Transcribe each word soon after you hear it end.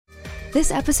This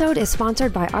episode is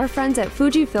sponsored by our friends at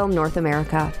Fujifilm North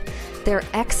America. Their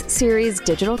X-Series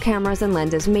digital cameras and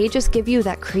lenses may just give you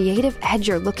that creative edge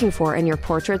you're looking for in your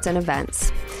portraits and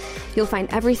events. You'll find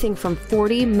everything from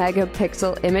 40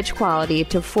 megapixel image quality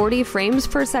to 40 frames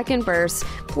per second bursts,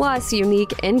 plus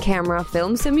unique in-camera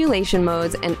film simulation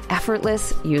modes and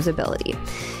effortless usability.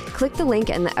 Click the link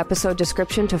in the episode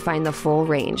description to find the full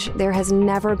range. There has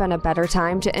never been a better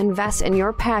time to invest in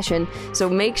your passion, so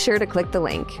make sure to click the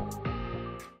link.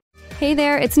 Hey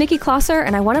there, it's Nikki Klosser,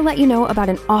 and I want to let you know about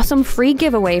an awesome free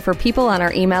giveaway for people on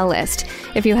our email list.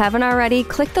 If you haven't already,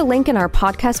 click the link in our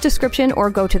podcast description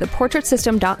or go to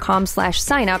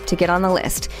theportraitsystem.com/sign-up to get on the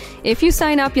list. If you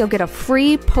sign up, you'll get a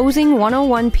free Posing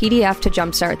 101 PDF to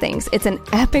jumpstart things. It's an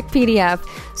epic PDF,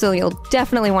 so you'll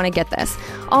definitely want to get this.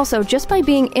 Also, just by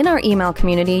being in our email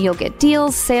community, you'll get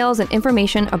deals, sales, and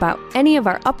information about any of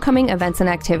our upcoming events and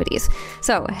activities.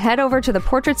 So head over to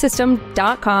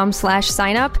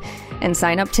theportraitsystem.com/sign-up and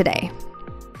sign up today.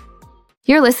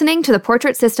 You're listening to the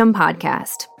Portrait System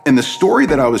podcast. And the story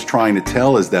that I was trying to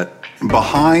tell is that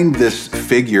behind this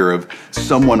figure of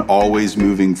someone always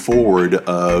moving forward,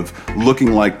 of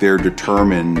looking like they're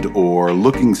determined or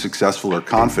looking successful or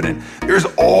confident, there's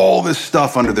all this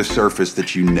stuff under the surface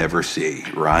that you never see,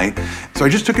 right? So I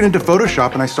just took it into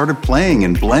Photoshop and I started playing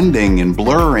and blending and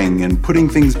blurring and putting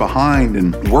things behind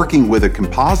and working with a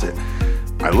composite.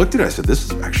 I looked at it, I said,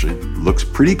 this actually looks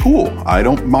pretty cool. I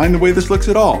don't mind the way this looks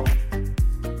at all.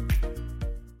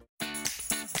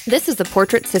 This is the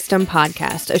Portrait System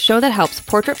podcast, a show that helps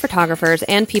portrait photographers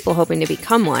and people hoping to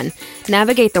become one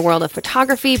navigate the world of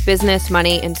photography, business,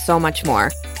 money, and so much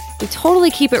more. We totally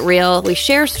keep it real. We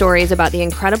share stories about the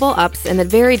incredible ups and the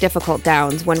very difficult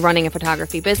downs when running a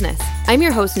photography business. I'm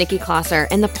your host, Nikki Klosser,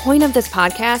 and the point of this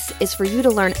podcast is for you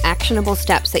to learn actionable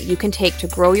steps that you can take to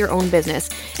grow your own business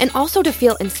and also to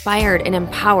feel inspired and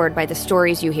empowered by the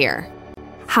stories you hear.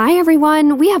 Hi,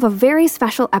 everyone. We have a very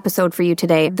special episode for you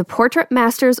today. The Portrait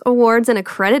Masters Awards and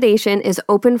Accreditation is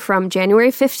open from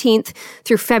January 15th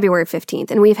through February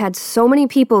 15th, and we've had so many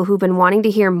people who've been wanting to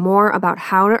hear more about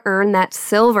how to earn that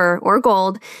silver or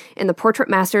gold in the Portrait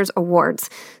Masters Awards.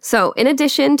 So, in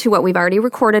addition to what we've already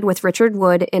recorded with Richard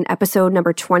Wood in episode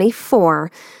number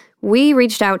 24, we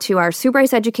reached out to our Sue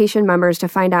Bryce Education members to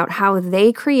find out how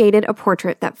they created a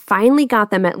portrait that finally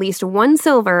got them at least one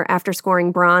silver after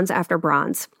scoring bronze after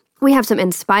bronze. We have some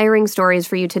inspiring stories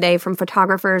for you today from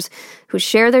photographers who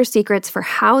share their secrets for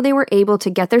how they were able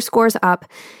to get their scores up.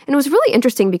 And it was really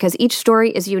interesting because each story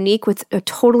is unique with a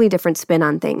totally different spin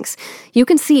on things. You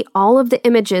can see all of the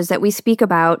images that we speak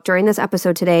about during this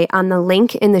episode today on the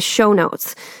link in the show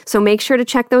notes. So make sure to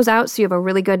check those out so you have a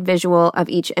really good visual of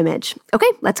each image. Okay,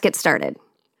 let's get started.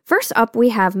 First up, we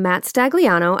have Matt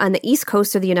Stagliano on the East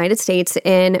Coast of the United States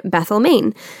in Bethel,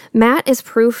 Maine. Matt is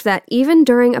proof that even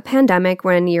during a pandemic,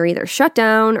 when you're either shut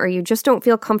down or you just don't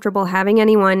feel comfortable having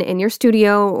anyone in your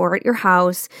studio or at your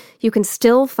house, you can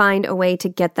still find a way to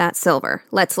get that silver.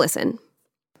 Let's listen.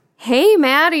 Hey,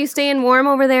 Matt, are you staying warm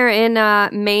over there in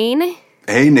Maine?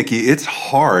 Hey, Nikki, it's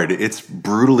hard. It's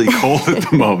brutally cold at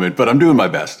the moment, but I'm doing my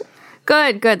best.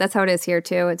 Good. That's how it is here,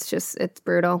 too. It's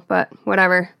brutal, but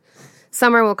whatever.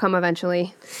 Summer will come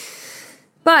eventually.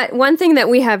 But one thing that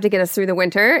we have to get us through the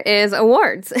winter is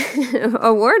awards.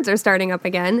 Awards are starting up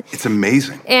again. It's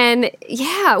amazing. And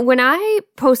yeah, when I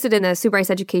posted in the Sue Bryce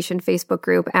Education Facebook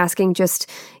group asking just,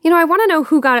 I want to know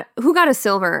who got a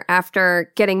silver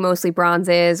after getting mostly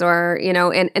bronzes or,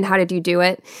 and how did you do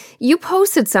it? You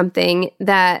posted something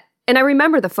that, and I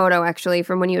remember the photo actually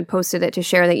from when you had posted it to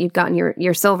share that you'd gotten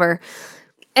your silver.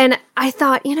 And I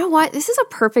thought, you know what? This is a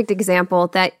perfect example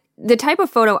that the type of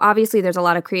photo, obviously there's a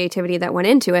lot of creativity that went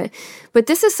into it, but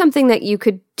this is something that you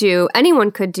could do,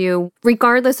 anyone could do,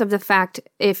 regardless of the fact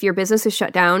if your business is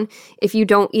shut down, if you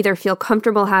don't either feel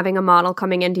comfortable having a model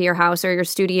coming into your house or your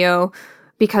studio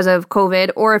because of COVID,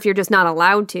 or if you're just not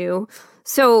allowed to.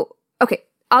 So, okay,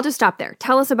 I'll just stop there.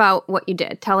 Tell us about what you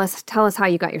did. Tell us how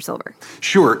you got your silver.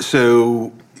 Sure.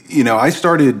 So, I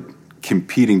started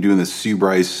doing the Sue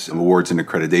Bryce Awards and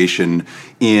Accreditation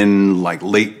in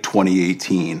late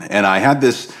 2018. And I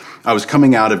was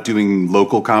coming out of doing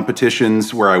local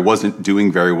competitions where I wasn't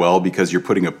doing very well because you're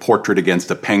putting a portrait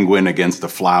against a penguin, against a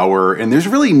flower, and there's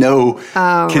really no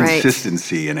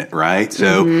consistency in it, right?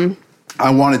 So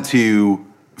I wanted to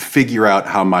figure out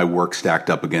how my work stacked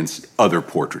up against other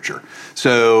portraiture.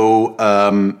 So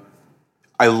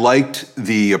I liked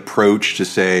the approach to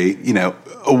say,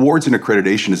 awards and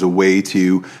accreditation is a way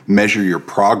to measure your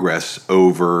progress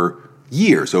over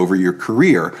years, over your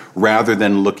career, rather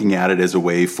than looking at it as a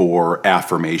way for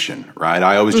affirmation, right?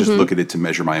 I always just look at it to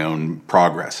measure my own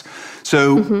progress.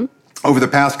 So over the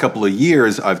past couple of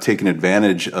years, I've taken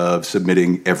advantage of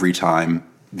submitting every time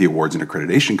the awards and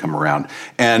accreditation come around.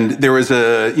 And there was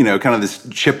kind of this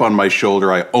chip on my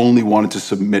shoulder. I only wanted to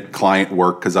submit client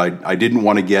work because I didn't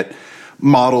want to get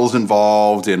models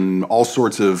involved and all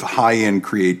sorts of high-end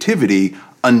creativity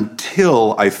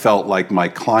until I felt like my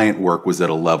client work was at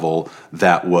a level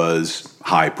that was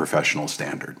high professional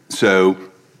standard. So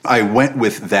I went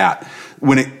with that.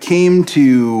 When it came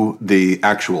to the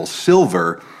actual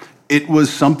silver, it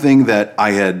was something that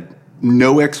I had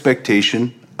no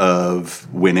expectation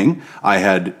of winning. I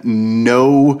had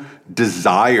no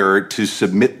desire to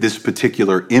submit this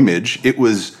particular image. It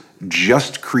was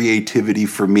just creativity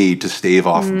for me to stave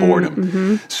off boredom.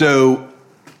 Mm-hmm. So,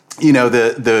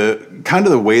 the kind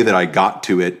of the way that I got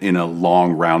to it in a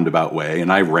long roundabout way,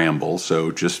 and I ramble,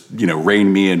 so just,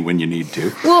 rein me in when you need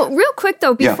to. Well, real quick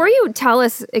though, before you tell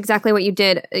us exactly what you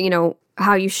did,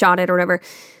 how you shot it or whatever,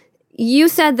 you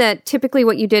said that typically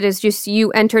what you did is just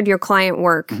you entered your client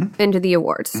work into the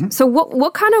awards. Mm-hmm. So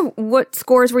what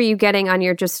scores were you getting on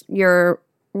your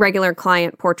regular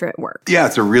client portrait work? Yeah,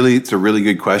 it's a really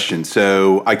good question.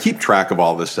 So I keep track of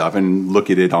all this stuff and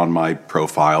look at it on my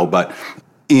profile. But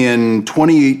in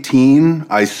 2018,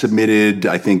 I submitted,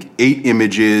 I think, 8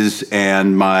 images,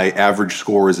 and my average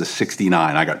score is a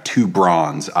 69. I got 2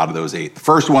 bronze out of those 8. The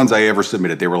first ones I ever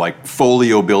submitted, they were like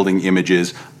folio building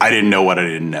images. I didn't know what I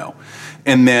didn't know.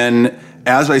 And then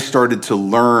as I started to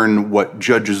learn what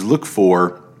judges look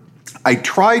for, I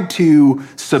tried to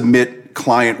submit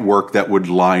client work that would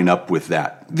line up with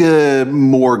that. The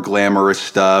more glamorous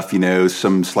stuff,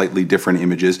 some slightly different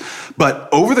images. But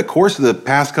over the course of the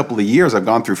past couple of years, I've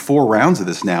gone through 4 rounds of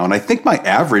this now, and I think my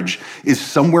average is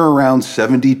somewhere around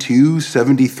 72,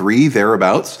 73,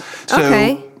 thereabouts. So,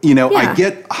 okay. I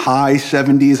get high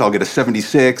 70s, I'll get a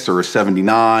 76 or a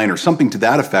 79 or something to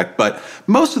that effect, but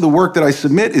most of the work that I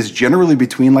submit is generally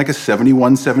between like a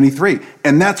 71, 73,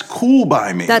 and that's cool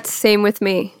by me. That's same with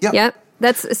me. Yep.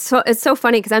 It's so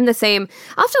funny because I'm the same.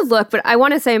 I'll have to look, but I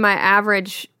want to say my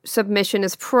average submission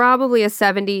is probably a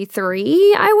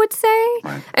 73, I would say.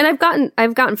 Right. And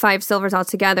I've gotten 5 silvers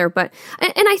altogether, but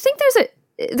and I think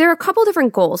there are a couple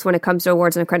different goals when it comes to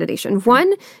awards and accreditation.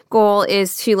 One goal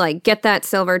is to get that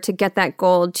silver, to get that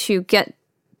gold, to get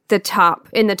the top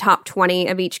 20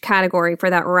 of each category for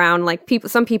that round.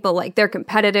 Some people they're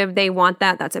competitive, they want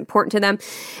that's important to them.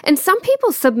 And some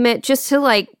people submit just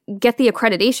to get the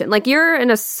accreditation. You're an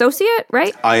associate,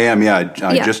 right? I am, yeah.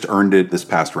 I just earned it this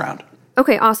past round.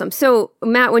 Okay, awesome. So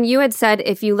Matt, when you had said,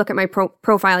 if you look at my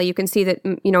profile, you can see that,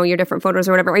 your different photos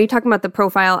or whatever. Are you talking about the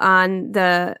profile on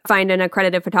the Find an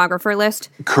Accredited Photographer list?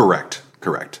 Correct.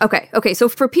 Okay. So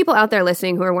for people out there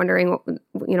listening who are wondering,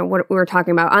 what we were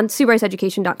talking about, on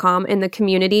SueBryceEducation.com in the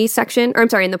community section,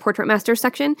 in the Portrait Master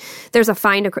section, there's a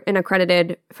Find an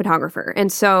Accredited Photographer.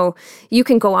 And so you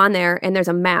can go on there and there's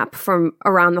a map from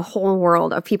around the whole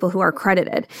world of people who are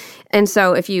accredited. And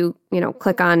so if you,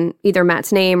 click on either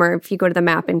Matt's name or if you go to the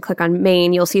map and click on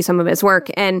Maine, you'll see some of his work.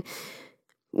 And,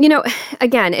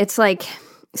 again, it's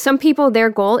some people, their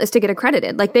goal is to get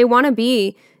accredited. They want to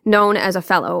be known as a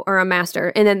fellow or a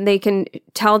master, and then they can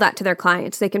tell that to their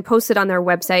clients. They can post it on their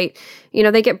website.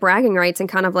 They get bragging rights and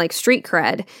kind of street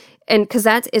cred. And because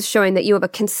that is showing that you have a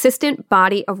consistent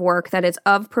body of work that is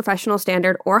of professional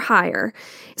standard or higher.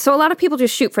 So a lot of people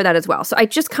just shoot for that as well. So I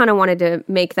just kind of wanted to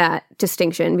make that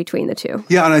distinction between the two.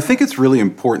 Yeah, and I think it's really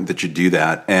important that you do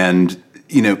that. And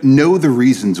know the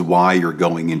reasons why you're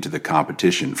going into the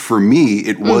competition. For me,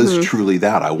 it was truly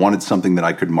that. I wanted something that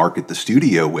I could market the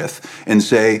studio with and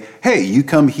say, hey, you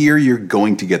come here, you're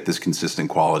going to get this consistent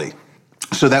quality.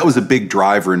 So that was a big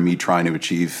driver in me trying to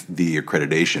achieve the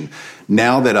accreditation.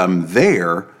 Now that I'm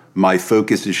there, my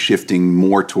focus is shifting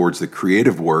more towards the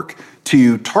creative work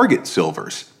to target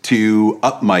silvers, to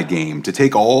up my game, to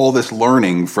take all this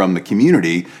learning from the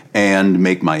community and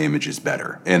make my images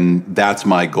better. And that's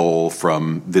my goal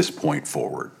from this point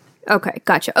forward. Okay,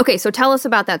 gotcha. Okay, so tell us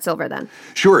about that silver then.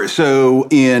 Sure. So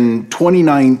in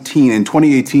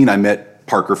 2018, I met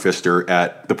Parker Pfister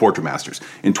at the Portrait Masters.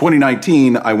 In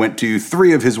 2019, I went to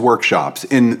 3 of his workshops.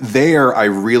 And there I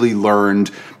really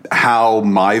learned how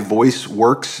my voice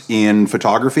works in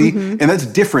photography. And that's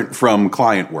different from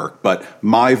client work, but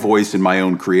my voice in my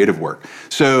own creative work.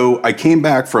 So I came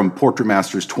back from Portrait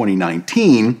Masters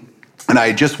 2019, and I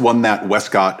had just won that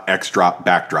Westcott X-Drop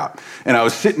backdrop. And I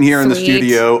was sitting here in the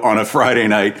studio on a Friday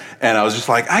night, and I was just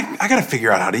like, I got to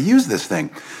figure out how to use this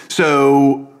thing.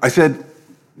 So I said,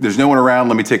 there's no one around,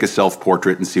 let me take a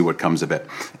self-portrait and see what comes of it.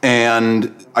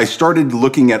 And I started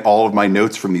looking at all of my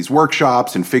notes from these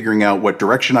workshops and figuring out what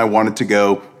direction I wanted to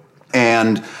go.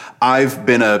 And I've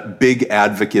been a big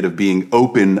advocate of being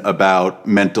open about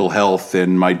mental health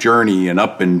and my journey and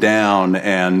up and down.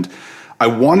 And I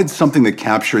wanted something that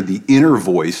captured the inner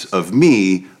voice of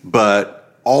me,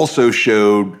 but also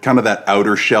showed kind of that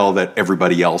outer shell that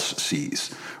everybody else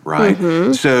sees, right?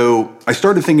 So I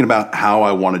started thinking about how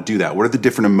I want to do that. What are the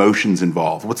different emotions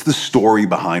involved? What's the story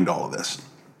behind all of this?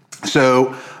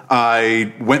 So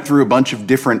I went through a bunch of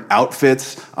different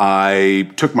outfits.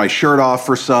 I took my shirt off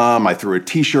for some. I threw a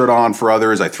t-shirt on for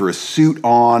others. I threw a suit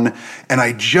on. And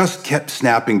I just kept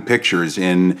snapping pictures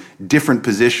in different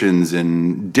positions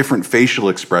and different facial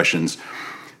expressions,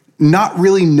 not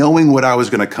really knowing what I was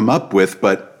going to come up with,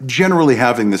 but generally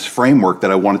having this framework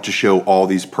that I wanted to show all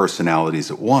these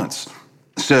personalities at once.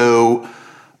 So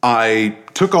I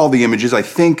took all the images. I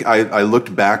think I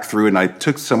looked back through and I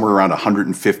took somewhere around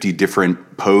 150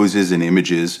 different poses and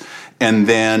images, and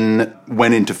then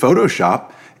went into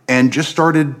Photoshop and just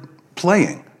started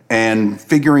playing and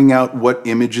figuring out what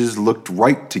images looked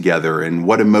right together and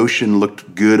what emotion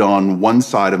looked good on one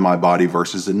side of my body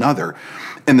versus another.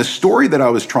 And the story that I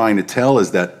was trying to tell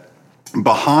is that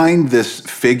behind this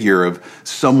figure of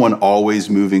someone always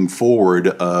moving forward,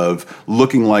 of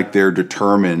looking like they're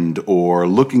determined or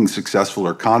looking successful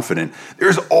or confident,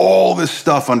 there's all this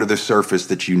stuff under the surface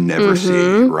that you never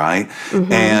see, right?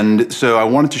 And so I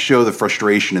wanted to show the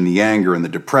frustration and the anger and the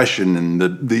depression and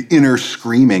the inner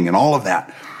screaming and all of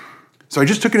that. So I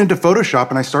just took it into Photoshop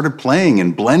and I started playing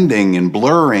and blending and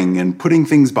blurring and putting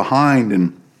things behind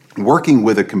and working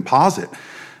with a composite.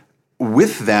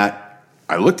 With that,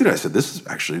 I looked at it, I said, this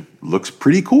actually looks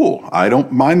pretty cool. I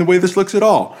don't mind the way this looks at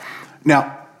all.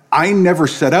 Now, I never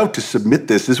set out to submit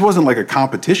this. This wasn't like a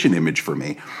competition image for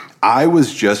me. I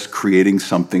was just creating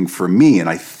something for me. And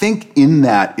I think in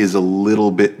that is a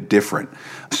little bit different.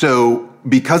 So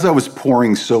because I was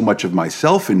pouring so much of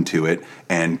myself into it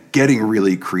and getting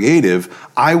really creative,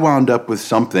 I wound up with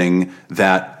something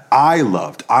that I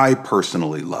loved, I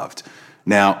personally loved.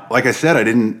 Now, like I said, I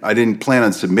didn't plan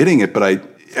on submitting it, but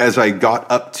as I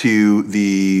got up to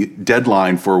the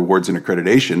deadline for awards and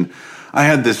accreditation, I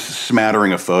had this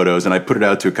smattering of photos and I put it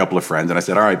out to a couple of friends and I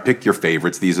said, all right, pick your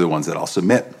favorites. These are the ones that I'll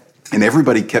submit. And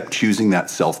everybody kept choosing that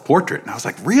self-portrait. And I was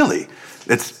like, really?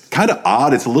 It's kind of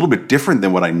odd. It's a little bit different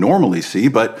than what I normally see,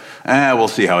 but we'll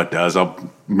see how it does.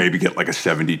 I'll maybe get like a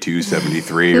 72,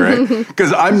 73, right?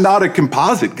 Because I'm not a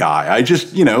composite guy. I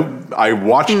just, I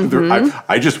watched,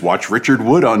 I just watch Richard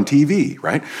Wood on TV,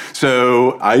 right?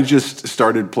 So I just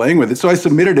started playing with it. So I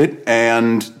submitted it,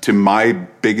 and to my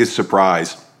biggest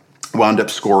surprise, wound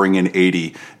up scoring an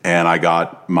 80, and I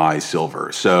got my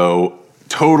silver. So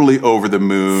totally over the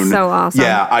moon. So awesome.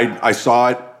 Yeah, I saw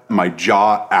it. My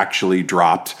jaw actually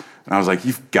dropped. And I was like,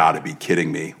 you've got to be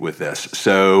kidding me with this.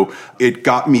 So it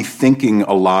got me thinking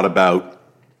a lot about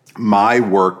my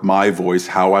work, my voice,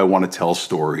 how I want to tell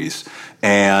stories.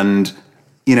 And,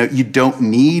 you don't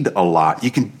need a lot.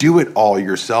 You can do it all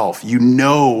yourself. You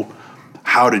know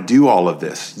how to do all of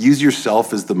this. Use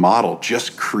yourself as the model.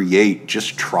 Just create.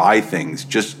 Just try things.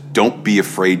 Just don't be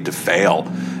afraid to fail.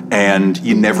 And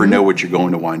you never know what you're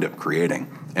going to wind up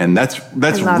creating. And that's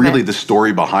really the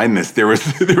story behind this. There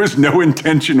was no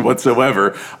intention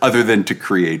whatsoever other than to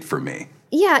create for me.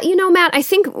 Yeah, Matt, I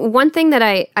think one thing that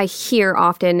I hear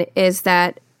often is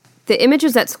that the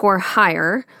images that score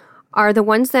higher are the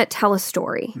ones that tell a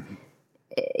story.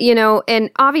 And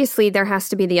obviously there has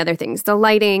to be the other things, the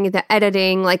lighting, the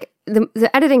editing, like the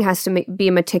editing has to be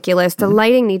meticulous. The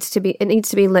lighting needs to be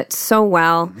lit so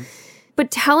well. But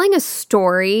telling a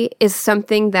story is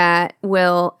something that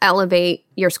will elevate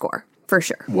your score, for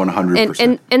sure.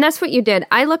 100%. And that's what you did.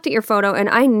 I looked at your photo and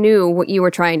I knew what you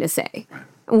were trying to say.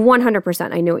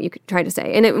 100% I knew what you tried to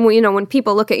say. And when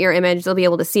people look at your image, they'll be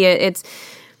able to see it.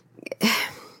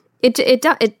 It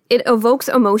evokes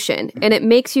emotion, and it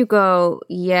makes you go,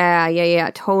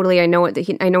 yeah, totally. I know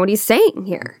what he's saying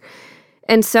here.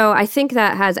 And so I think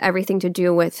that has everything to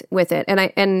do with it.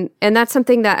 And that's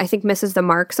something that I think misses the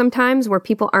mark sometimes, where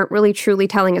people aren't really truly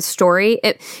telling a story.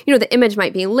 The image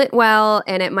might be lit well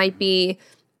and it might be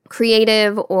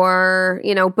creative or,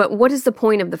 but what is the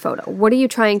point of the photo? What are you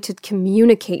trying to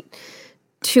communicate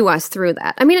to us through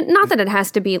that? I mean, not that it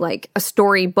has to be like a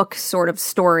storybook sort of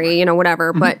story,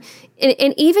 whatever, but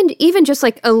and even just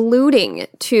like alluding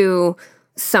to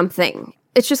something,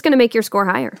 it's just going to make your score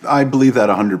higher. I believe that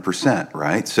 100%,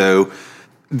 right? So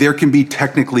there can be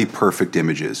technically perfect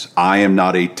images. I am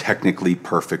not a technically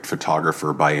perfect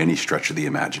photographer by any stretch of the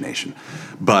imagination,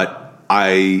 but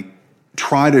I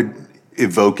try to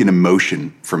evoke an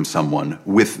emotion from someone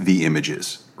with the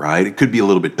images, right? It could be a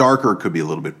little bit darker, it could be a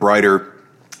little bit brighter,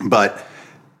 but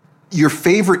your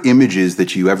favorite images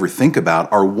that you ever think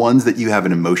about are ones that you have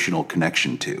an emotional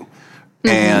connection to.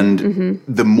 And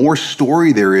the more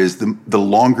story there is, the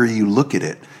longer you look at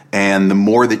it, and the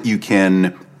more that you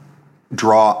can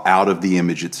draw out of the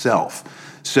image itself.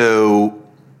 So,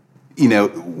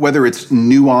 whether it's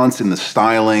nuance in the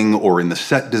styling or in the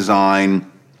set design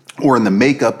or in the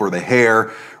makeup or the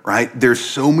hair, right? There's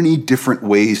so many different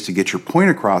ways to get your point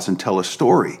across and tell a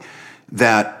story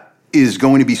that is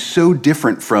going to be so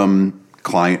different from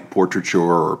client portraiture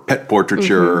or pet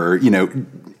portraiture or,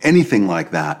 anything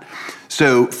like that.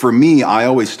 So for me, I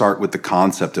always start with the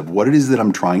concept of what it is that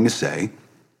I'm trying to say,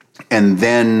 and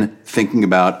then thinking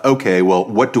about, okay, well,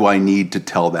 what do I need to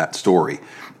tell that story?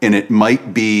 And it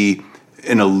might be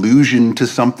an allusion to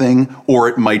something, or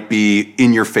it might be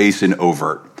in your face and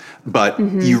overt. But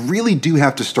you really do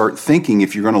have to start thinking,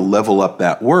 if you're going to level up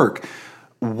that work,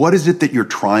 what is it that you're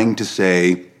trying to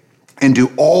say, and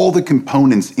do all the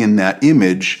components in that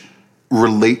image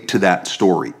relate to that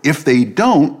story? If they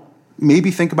don't,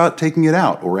 maybe think about taking it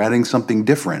out or adding something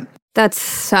different. That's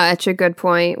such a good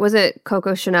point. Was it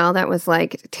Coco Chanel that was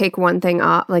like, take one thing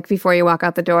off, like before you walk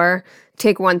out the door,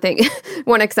 take one thing,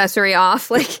 one accessory off?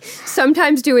 Like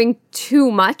sometimes doing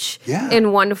too much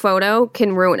in one photo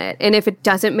can ruin it. And if it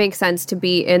doesn't make sense to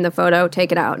be in the photo,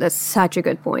 take it out. That's such a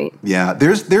good point. Yeah,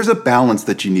 there's a balance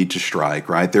that you need to strike,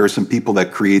 right? There are some people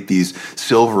that create these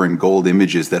silver and gold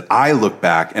images that I look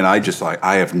back and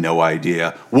I have no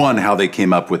idea, one, how they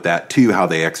came up with that, two, how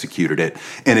they executed it.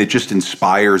 And it just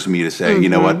inspires me to say, you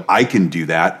know what, I can do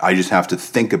that. I just have to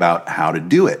think about how to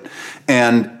do it.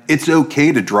 And it's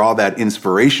okay to draw that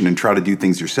inspiration and try to do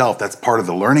things yourself. That's part of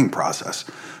the learning process.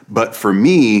 But for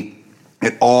me,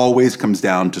 it always comes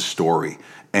down to story.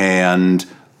 And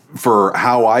for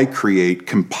how I create,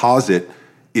 composite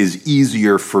is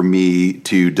easier for me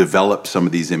to develop some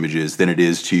of these images than it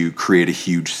is to create a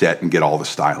huge set and get all the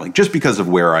styling, just because of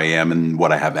where I am and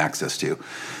what I have access to.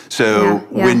 So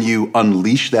when you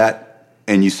unleash that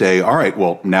and you say, all right,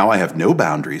 well, now I have no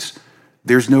boundaries,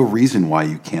 there's no reason why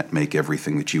you can't make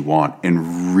everything that you want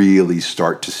and really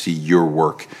start to see your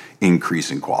work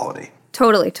increase in quality.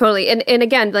 Totally. And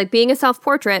again, like being a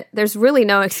self-portrait, there's really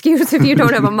no excuse if you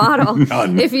don't have a model.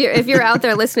 None. If you're out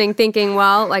there listening thinking,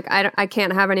 well, like I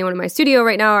can't have anyone in my studio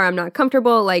right now, or I'm not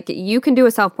comfortable, like you can do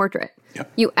a self-portrait.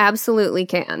 Yep. You absolutely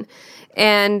can.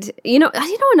 And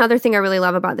another thing I really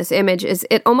love about this image is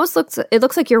it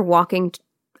looks like you're walking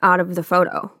out of the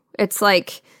photo. It's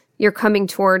like you're coming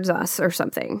towards us or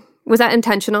something. Was that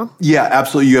intentional? Yeah,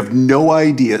 absolutely. You have no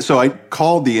idea. So I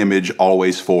call the image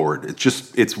always forward.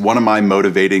 It's one of my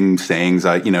motivating sayings.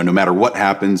 No matter what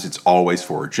happens, it's always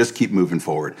forward. Just keep moving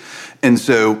forward. And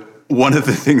so one of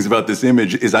the things about this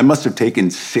image is I must have taken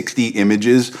 60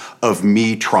 images of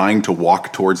me trying to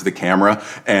walk towards the camera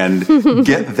and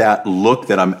get that look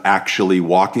that I'm actually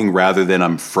walking rather than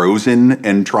I'm frozen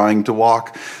and trying to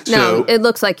walk. No, it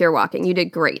looks like you're walking. You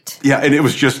did great. Yeah, and it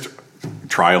was just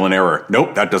trial and error.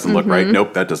 Nope, that doesn't look right.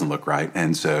 Nope, that doesn't look right.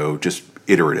 And so just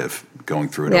iterative, going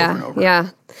through it over and over. Yeah.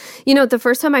 The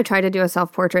first time I tried to do a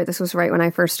self-portrait, this was right when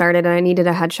I first started, and I needed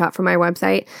a headshot for my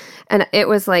website. And it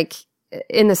was like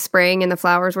in the spring and the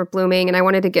flowers were blooming, and I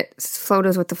wanted to get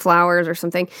photos with the flowers or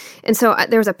something. And so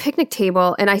there was a picnic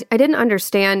table, and I didn't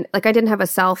understand, like I didn't have a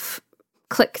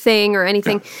self-click thing or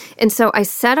anything. Yeah. And so I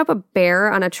set up a bear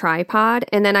on a tripod,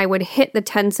 and then I would hit the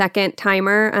 10-second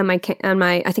timer on my,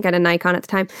 I think I had a Nikon at the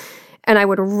time, and I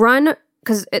would run,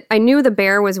 because I knew the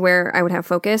bear was where I would have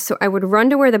focus. So I would run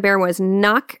to where the bear was,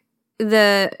 knock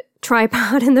the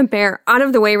tripod and the bear out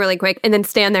of the way really quick, and then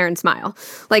stand there and smile.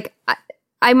 Like,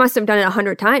 I must have done it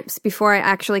 100 times before I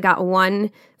actually got one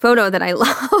photo that I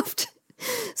loved.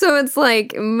 So it's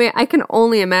like, I can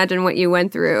only imagine what you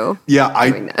went through. Yeah,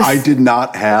 I didn't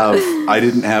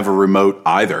have a remote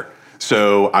either.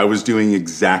 So I was doing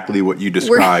exactly what you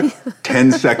described,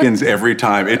 10 seconds every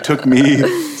time. It took me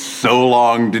so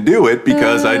long to do it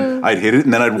because I'd hit it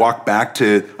and then I'd walk back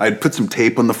I'd put some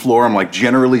tape on the floor. I'm like,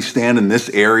 generally stand in this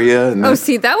area. And then,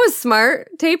 see, that was smart.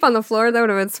 Tape on the floor, that would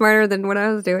have been smarter than what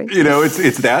I was doing.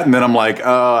 It's that. And then I'm like,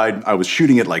 I was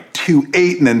shooting at like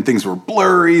 2.8 and then things were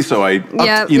blurry. So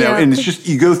and it's just,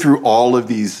 you go through all of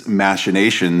these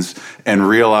machinations and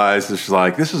realize this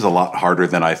is a lot harder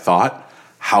than I thought.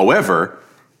 However,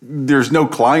 there's no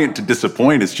client to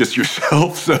disappoint. It's just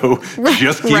yourself. So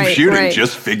just keep shooting. Right.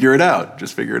 Just figure it out.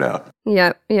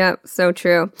 Yep. So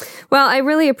true. Well, I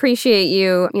really appreciate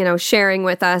you, sharing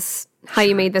with us how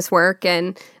you made this work.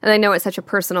 And I know it's such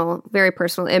a very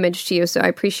personal image to you. So I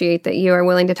appreciate that you are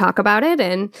willing to talk about it.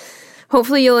 And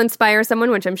hopefully you'll inspire someone,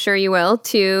 which I'm sure you will,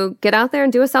 to get out there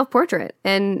and do a self-portrait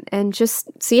and just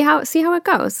see how it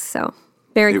goes. So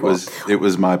Very cool. It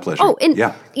was my pleasure. Oh, and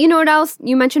you know what else?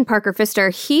 You mentioned Parker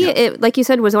Pfister. Like you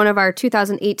said, was one of our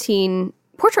 2018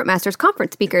 Portrait Masters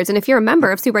conference speakers. And if you're a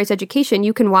member of Sue Bryce Education,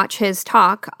 you can watch his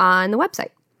talk on the website.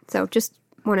 So just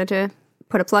wanted to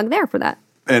put a plug there for that.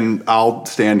 And I'll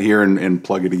stand here and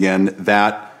plug it again.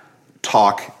 That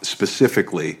talk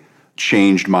specifically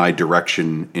changed my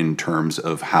direction in terms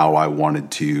of how I wanted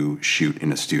to shoot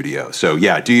in a studio. So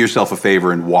do yourself a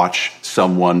favor and watch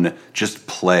someone just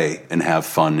play and have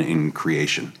fun in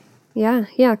creation.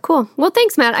 Yeah, cool. Well,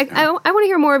 thanks, Matt. I want to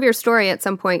hear more of your story at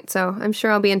some point, so I'm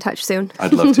sure I'll be in touch soon.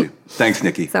 I'd love to. Thanks,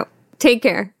 Nikki. So take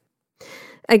care.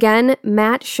 Again,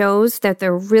 Matt shows that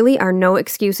there really are no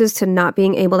excuses to not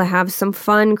being able to have some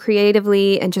fun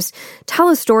creatively and just tell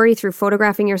a story through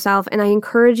photographing yourself. And I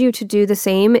encourage you to do the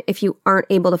same if you aren't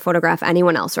able to photograph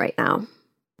anyone else right now.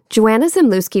 Joanna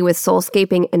Zemlewski with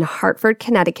Soulscaping in Hartford,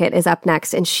 Connecticut is up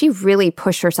next, and she really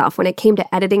pushed herself when it came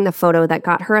to editing the photo that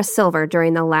got her a silver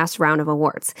during the last round of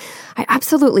awards. I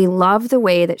absolutely love the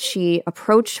way that she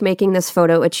approached making this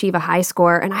photo achieve a high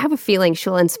score, and I have a feeling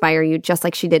she'll inspire you just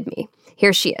like she did me.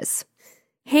 Here she is.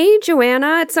 Hey,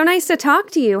 Joanna. It's so nice to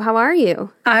talk to you. How are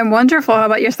you? I'm wonderful. How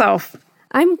about yourself?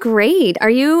 I'm great. Are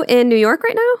you in New York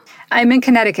right now? I'm in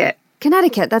Connecticut.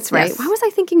 Connecticut, that's right. Yes. Why was I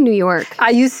thinking New York?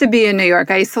 I used to be in New York.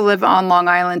 I used to live on Long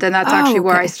Island, and that's actually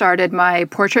where I started my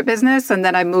portrait business, and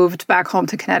then I moved back home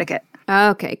to Connecticut.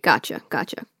 Okay, gotcha.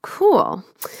 Cool.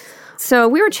 So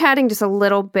we were chatting just a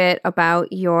little bit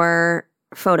about your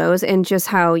photos and just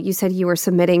how you said you were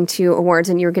submitting to awards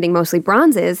and you were getting mostly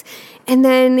bronzes. And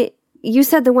then you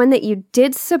said the one that you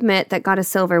did submit that got a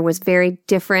silver was very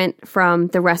different from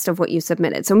the rest of what you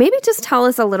submitted. So maybe just tell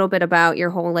us a little bit about your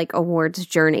whole awards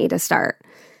journey to start.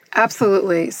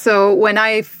 Absolutely. So when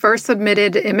I first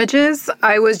submitted images,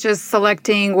 I was just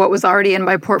selecting what was already in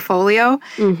my portfolio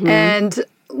and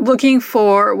looking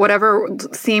for whatever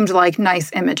seemed like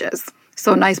nice images.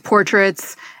 So nice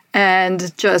portraits,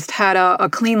 and just had a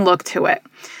clean look to it.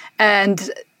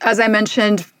 And as I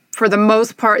mentioned, for the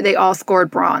most part, they all scored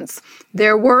bronze.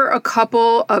 There were a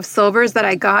couple of silvers that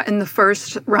I got in the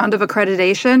first round of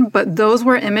accreditation, but those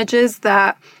were images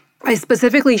that I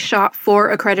specifically shot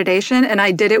for accreditation, and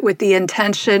I did it with the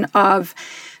intention of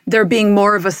there being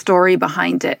more of a story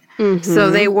behind it. So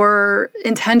they were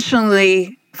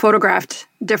intentionally photographed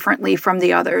differently from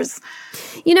the others.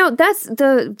 You know, that's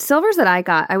the silvers that I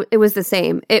got. It was the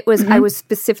same. It was I was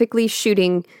specifically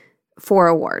shooting for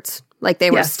awards. Like they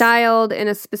were styled in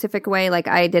a specific way. Like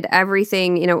I did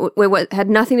everything. You know, what had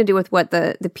nothing to do with what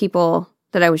the people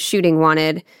that I was shooting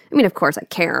wanted. I mean, of course, I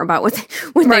care about what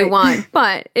they want,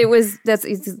 but that's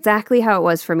exactly how it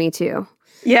was for me too.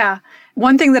 Yeah.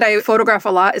 One thing that I photograph a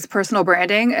lot is personal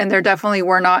branding, and there definitely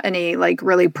were not any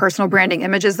really personal branding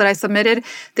images that I submitted.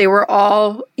 They were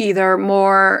all either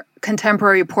more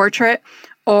contemporary portrait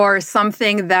or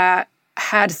something that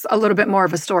had a little bit more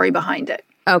of a story behind it.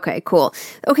 Okay, cool.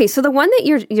 Okay, so the one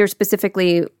that you're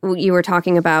specifically you were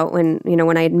talking about when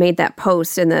I had made that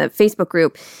post in the Facebook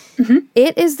group,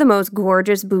 it is the most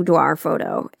gorgeous boudoir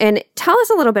photo. And tell us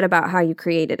a little bit about how you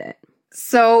created it.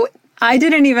 So I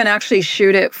didn't even actually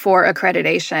shoot it for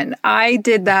accreditation. I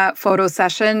did that photo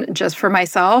session just for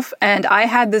myself, and I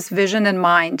had this vision in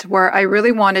mind where I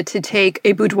really wanted to take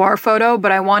a boudoir photo,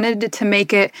 but I wanted to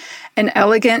make it an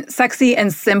elegant, sexy,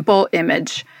 and simple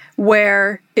image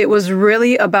where it was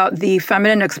really about the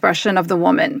feminine expression of the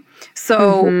woman.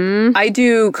 So I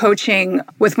do coaching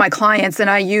with my clients, and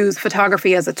I use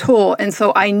photography as a tool. And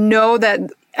so I know that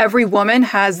every woman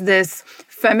has this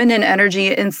feminine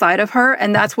energy inside of her,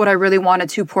 and that's what I really wanted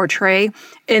to portray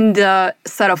in the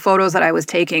set of photos that I was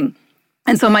taking.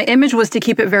 And so my image was to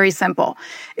keep it very simple.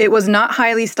 It was not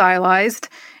highly stylized.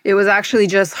 It was actually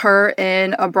just her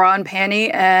in a bra and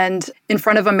panty and in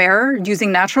front of a mirror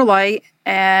using natural light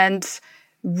and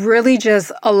really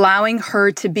just allowing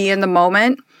her to be in the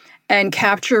moment and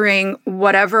capturing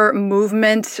whatever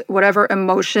movement, whatever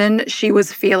emotion she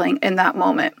was feeling in that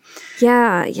moment.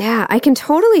 Yeah, I can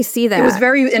totally see that. It was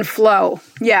very in flow,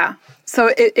 yeah.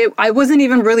 So I wasn't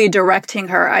even really directing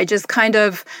her. I just kind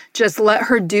of just let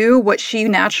her do what she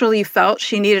naturally felt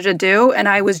she needed to do. And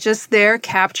I was just there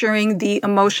capturing the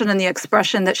emotion and the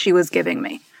expression that she was giving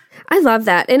me. I love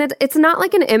that. And it's not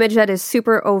like an image that is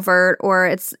super overt, or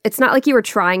it's not like you were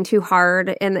trying too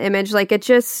hard in the image. Like it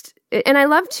just, and I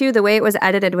love too the way it was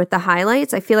edited with the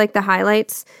highlights. I feel like the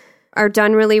highlights are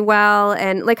done really well.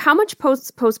 And like, how much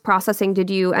post processing did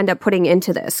you end up putting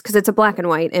into this? Because it's a black and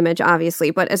white image,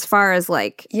 obviously. But as far as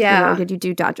like, did you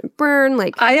do dodge and burn?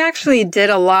 Like, I actually did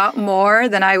a lot more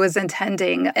than I was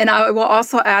intending. And I will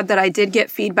also add that I did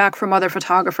get feedback from other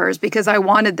photographers because I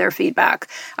wanted their feedback.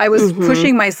 I was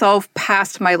pushing myself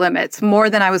past my limits more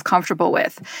than I was comfortable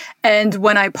with. And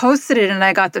when I posted it and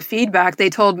I got the feedback, they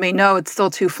told me, no, it's still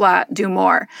too flat, do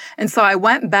more. And so I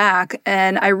went back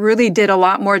and I really did a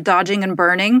lot more dodging and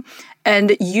burning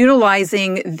and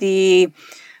utilizing the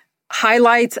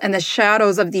highlights and the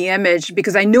shadows of the image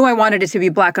because I knew I wanted it to be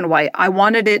black and white. I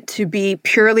wanted it to be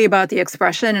purely about the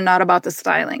expression and not about the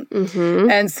styling.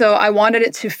 And so I wanted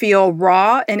it to feel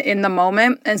raw and in the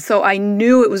moment. And so I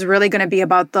knew it was really going to be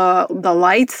about the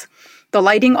lights, the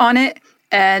lighting on it,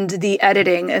 and the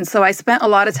editing. And so I spent a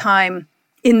lot of time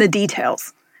in the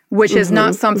details, which is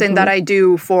not something that I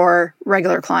do for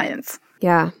regular clients.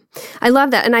 Yeah. I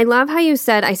love that. And I love how you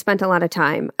said, I spent a lot of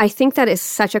time. I think that is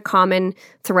such a common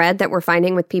thread that we're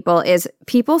finding with people is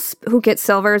people who get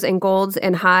silvers and golds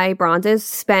and high bronzes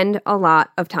spend a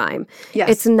lot of time. Yes.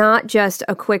 It's not just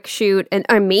a quick shoot. And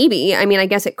or maybe, I mean, I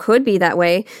guess it could be that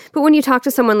way. But when you talk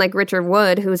to someone like Richard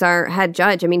Wood, who's our head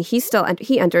judge, I mean,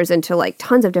 he enters into like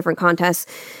tons of different contests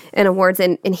and awards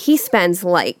and he spends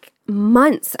like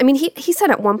months. I mean, he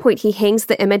said at one point he hangs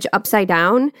the image upside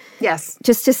down. Yes.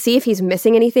 Just to see if he's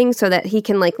missing anything so that he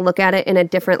can like look at it in a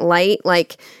different light.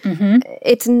 Like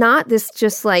it's not this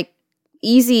just like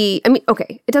easy. I mean,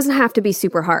 okay, it doesn't have to be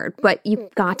super hard, but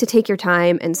you've got to take your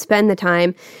time and spend the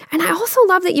time. And I also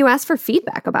love that you asked for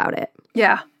feedback about it.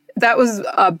 Yeah. That was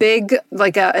a big,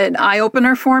 like an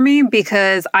eye-opener for me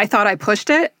because I thought I pushed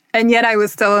it. And yet I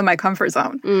was still in my comfort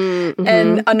zone.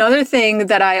 And another thing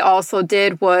that I also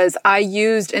did was I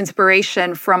used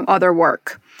inspiration from other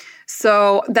work.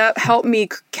 So that helped me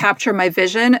capture my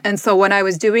vision. And so when I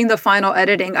was doing the final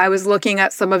editing, I was looking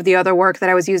at some of the other work that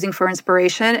I was using for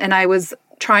inspiration. And I was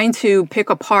trying to pick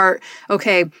apart,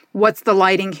 okay, what's the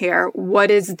lighting here? What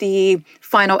is the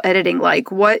final editing like?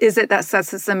 What is it that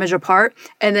sets this image apart?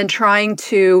 And then trying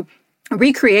to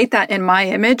recreate that in my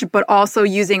image, but also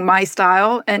using my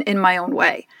style and in my own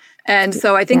way. And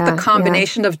so I think the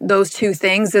combination of those two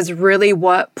things is really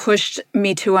what pushed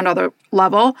me to another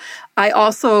level. I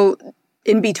also,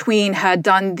 in between, had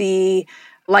done the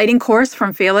lighting course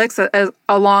from Felix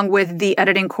along with the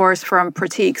editing course from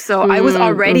Pratik. So I was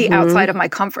already outside of my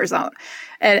comfort zone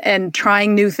and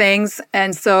trying new things.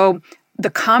 And so the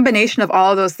combination of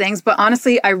all of those things, but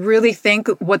honestly, I really think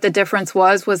what the difference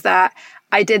was that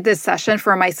I did this session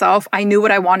for myself. I knew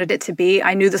what I wanted it to be.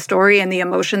 I knew the story and the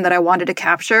emotion that I wanted to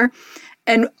capture.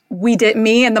 And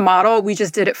me and the model, we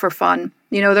just did it for fun.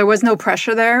 You know, there was no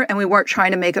pressure there and we weren't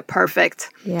trying to make it perfect.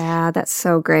 Yeah, that's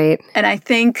so great. And I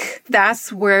think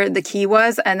that's where the key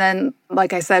was. And then,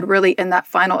 like I said, really in that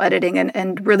final editing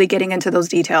and really getting into those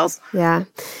details. Yeah.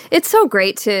 It's so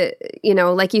great to, you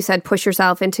know, like you said, push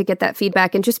yourself and to get that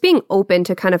feedback and just being open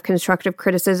to kind of constructive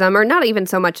criticism, or not even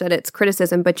so much that it's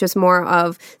criticism, but just more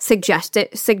of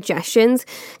suggestions.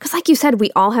 Because like you said,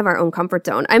 we all have our own comfort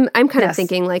zone. I'm kind of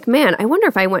thinking like, man, I wonder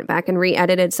if I went back and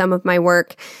re-edited some of my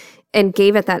work and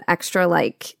gave it that extra,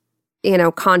 like, you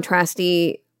know,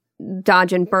 contrasty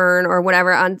dodge and burn or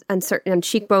whatever on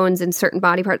cheekbones and certain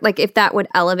body parts, like if that would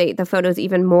elevate the photos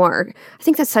even more. I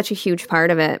think that's such a huge part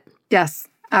of it. Yes,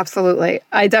 absolutely.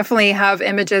 I definitely have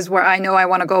images where I know I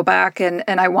want to go back and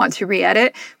I want to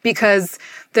re-edit because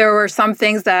there were some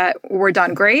things that were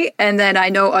done great. And then I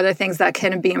know other things that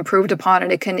can be improved upon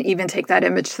and it can even take that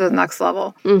image to the next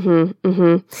level.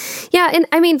 Yeah. And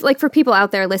I mean, like for people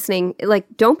out there listening, like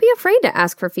don't be afraid to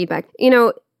ask for feedback. You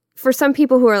know, for some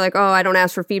people who are like, oh, I don't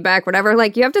ask for feedback, whatever,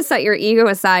 like you have to set your ego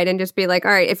aside and just be like,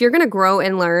 all right, if you're going to grow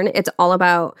and learn, it's all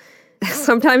about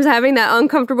sometimes having that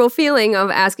uncomfortable feeling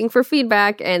of asking for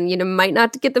feedback and, you know, might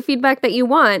not get the feedback that you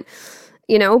want,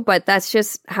 you know, but that's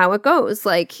just how it goes.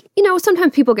 Like, you know,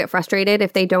 sometimes people get frustrated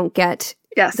if they don't get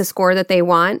the score that they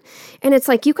want. And it's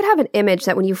like, you could have an image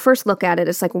that when you first look at it,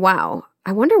 it's like, wow,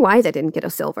 I wonder why they didn't get a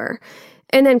silver.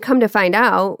 And then come to find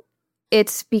out,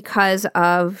 it's because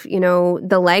of, you know,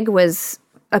 the leg was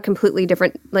a completely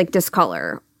different, like,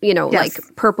 discolor, you know, like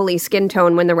purpley skin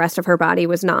tone when the rest of her body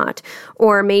was not.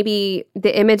 Or maybe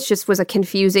the image just was a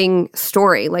confusing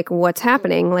story. Like, what's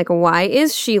happening? Like, why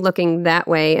is she looking that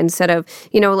way instead of,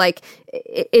 you know, like,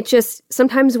 it just,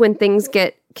 sometimes when things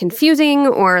get confusing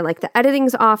or like the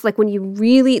editing's off, like when you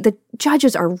really, the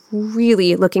judges are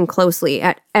really looking closely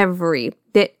at every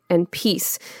bit and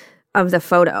piece of the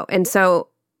photo. And so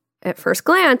at first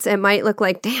glance, it might look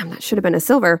like, damn, that should have been a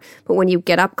silver. But when you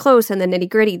get up close and the nitty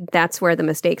gritty, that's where the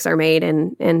mistakes are made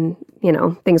and you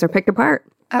know, things are picked apart.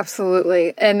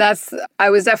 Absolutely. And I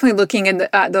was definitely looking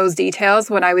at those details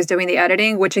when I was doing the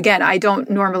editing, which again, I don't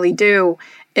normally do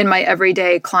in my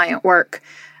everyday client work.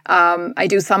 I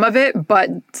do some of it, but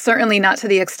certainly not to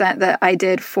the extent that I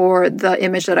did for the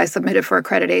image that I submitted for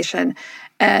accreditation.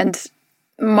 And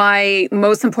my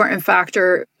most important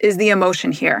factor is the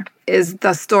emotion here, is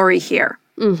the story here.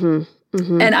 Mm-hmm.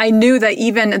 Mm-hmm. And I knew that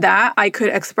even that I could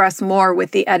express more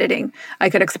with the editing. I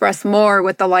could express more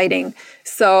with the lighting.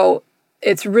 So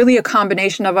it's really a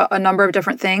combination of a number of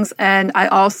different things. And I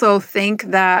also think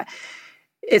that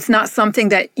it's not something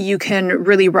that you can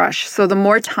really rush. So the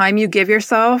more time you give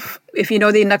yourself, if you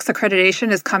know the next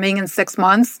accreditation is coming in 6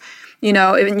 months,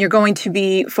 and you're going to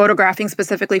be photographing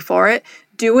specifically for it,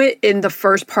 do it in the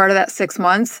first part of that 6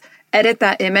 months, edit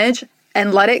that image,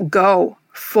 and let it go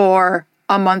for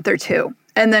a month or two.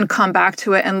 And then come back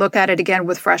to it and look at it again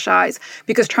with fresh eyes.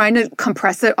 Because trying to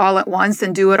compress it all at once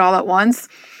and do it all at once,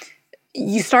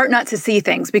 you start not to see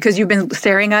things because you've been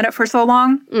staring at it for so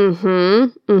long,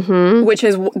 which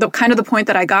is the kind of the point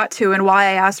that I got to and why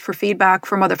I asked for feedback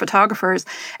from other photographers.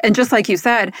 And just like you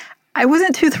said, I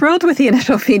wasn't too thrilled with the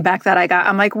initial feedback that I got.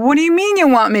 I'm like, what do you mean you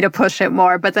want me to push it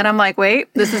more? But then I'm like, wait,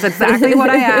 this is exactly what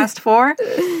I asked for.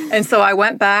 And so I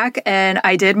went back and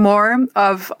I did more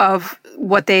of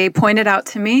what they pointed out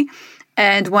to me.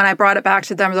 And when I brought it back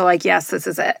to them, they're like, yes, this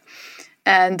is it.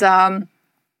 And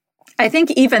I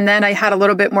think even then I had a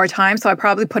little bit more time, so I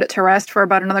probably put it to rest for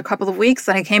about another couple of weeks.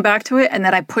 Then I came back to it, and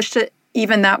then I pushed it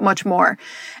even that much more.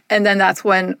 And then that's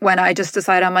when I just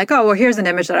decided, I'm like, oh, well, here's an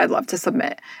image that I'd love to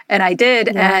submit. And I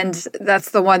did, and that's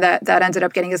the one that ended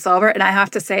up getting a silver. And I have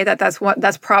to say that's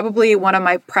probably one of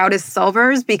my proudest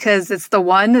silvers because it's the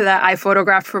one that I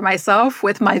photographed for myself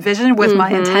with my vision, with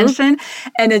my intention,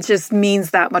 and it just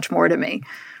means that much more to me.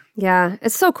 Yeah,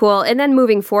 it's so cool. And then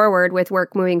moving forward,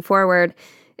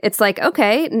 it's like,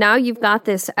 okay, now you've got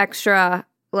this extra,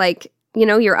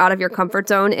 you're out of your comfort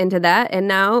zone into that. And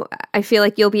now I feel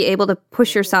like you'll be able to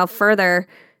push yourself further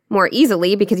more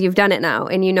easily because you've done it now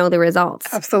and you know the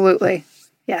results. Absolutely.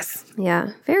 Yes.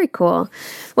 Yeah. Very cool.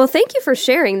 Well, thank you for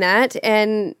sharing that.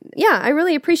 And yeah, I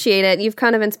really appreciate it. You've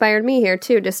kind of inspired me here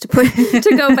too, just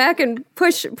to go back and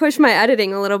push my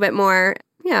editing a little bit more.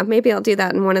 Yeah, maybe I'll do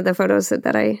that in one of the photos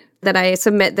that I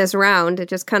submit this round, to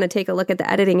just kind of take a look at the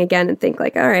editing again and think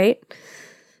like, all right,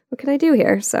 what can I do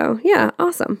here? So yeah,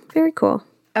 awesome. Very cool.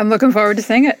 I'm looking forward to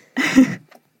seeing it.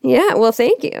 Yeah, well,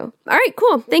 thank you. All right,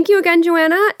 cool. Thank you again,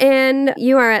 Joanna. And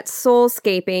you are at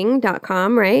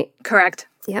soulscaping.com, right? Correct.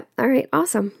 Yep. All right,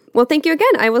 awesome. Well, thank you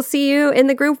again. I will see you in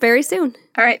the group very soon.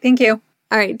 All right, thank you.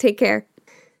 All right, take care.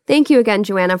 Thank you again,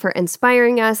 Joanna, for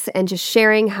inspiring us and just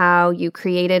sharing how you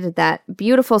created that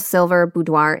beautiful silver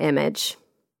boudoir image.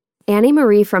 Annie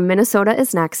Marie from Minnesota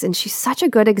is next, and she's such a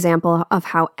good example of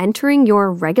how entering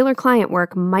your regular client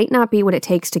work might not be what it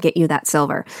takes to get you that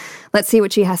silver. Let's see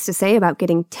what she has to say about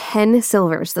getting 10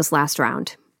 silvers this last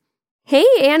round. Hey,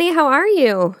 Annie, how are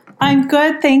you? I'm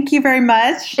good. Thank you very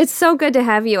much. It's so good to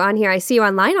have you on here. I see you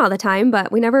online all the time,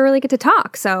 but we never really get to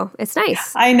talk, so it's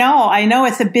nice. I know.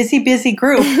 It's a busy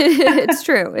group. It's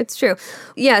true.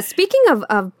 Yeah, speaking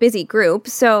of busy group,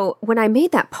 so when I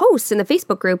made that post in the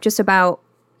Facebook group just about,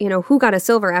 who got a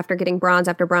silver after getting bronze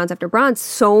after bronze after bronze,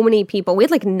 so many people, we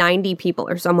had like 90 people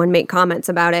or someone make comments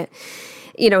about it.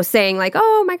 Saying like,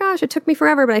 oh my gosh, it took me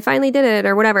forever, but I finally did it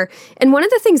or whatever. And one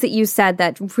of the things that you said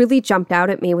that really jumped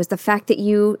out at me was the fact that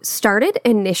you started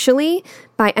initially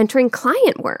by entering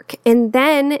client work. And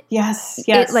then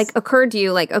it occurred to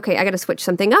you like, okay, I got to switch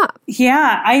something up.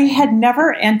 Yeah, I had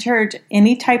never entered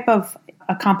any type of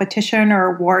a competition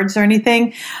or awards or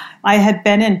anything. I had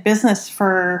been in business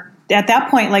for, at that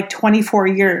point, like 24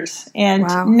 years and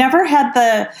never had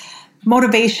the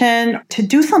motivation to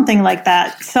do something like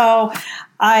that. So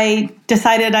I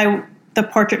decided the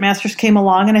Portrait Masters came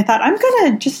along and I thought, I'm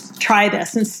going to just try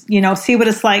this and, see what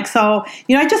it's like. So,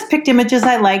 I just picked images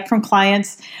I liked from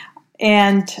clients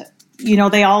and,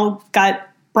 they all got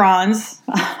bronze,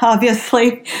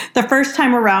 obviously, the first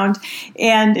time around.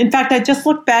 And in fact, I just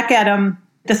looked back at them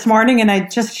this morning and I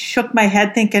just shook my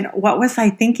head thinking, what was I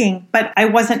thinking? But I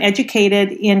wasn't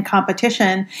educated in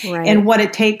competition and what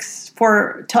it takes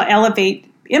to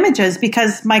elevate images,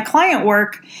 because my client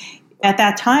work at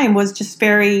that time was just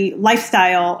very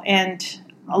lifestyle and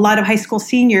a lot of high school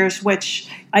seniors, which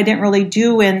I didn't really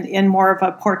do in more of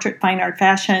a portrait fine art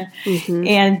fashion. Mm-hmm.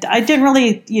 And I didn't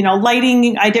really,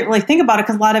 lighting, I didn't really think about it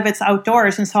because a lot of it's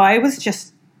outdoors. And so I was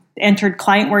just entered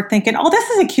client work thinking, oh, this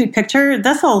is a cute picture.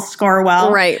 This will score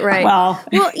well. Right. Well,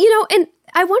 and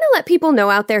I want to let people know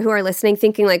out there who are listening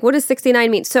thinking like, what does 69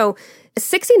 mean? So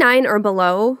 69 or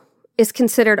below is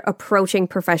considered approaching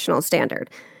professional standard.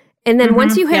 And then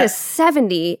once you hit a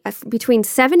 70, between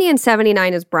 70 and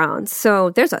 79 is bronze. So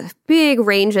there's a big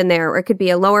range in there, or it could be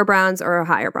a lower bronze or a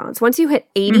higher bronze. Once you hit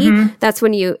 80,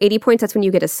 80 points, that's when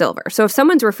you get a silver. So if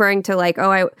someone's referring to like,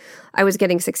 oh, I was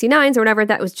getting 69s or whatever,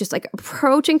 that was just like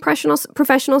approaching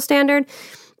professional standard.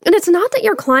 And it's not that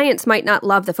your clients might not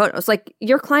love the photos. Like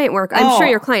your client work, I'm sure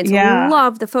your clients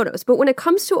love the photos. But when it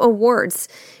comes to awards,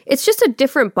 it's just a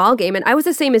different ballgame. And I was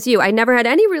the same as you. I never had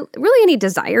really any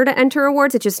desire to enter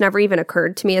awards. It just never even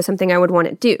occurred to me as something I would want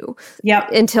to do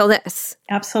until this.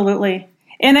 Absolutely.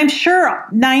 And I'm sure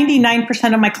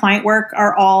 99% of my client work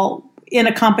are all in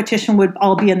a competition would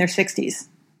all be in their 60s.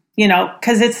 You know,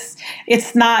 because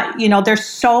it's not, you know, there's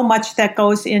so much that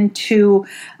goes into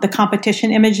the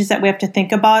competition images that we have to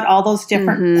think about, all those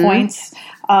different points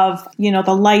of, you know,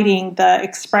 the lighting, the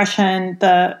expression,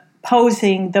 the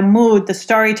posing, the mood, the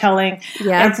storytelling,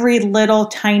 every little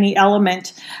tiny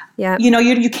element. Yeah. You know,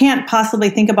 you can't possibly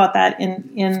think about that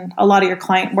in a lot of your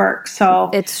client work. So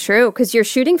it's true, because you're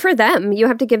shooting for them. You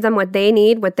have to give them what they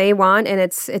need, what they want, and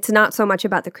it's not so much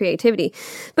about the creativity.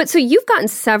 But so you've gotten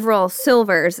several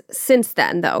silvers since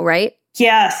then, though, right?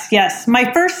 Yes.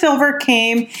 My first silver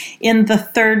came in the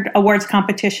third awards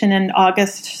competition in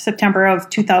September of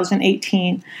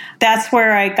 2018. That's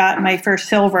where I got my first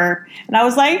silver. And I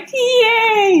was like,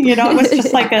 yay! You know, it was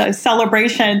just like a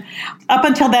celebration. Up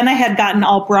until then, I had gotten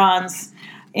all bronze.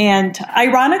 And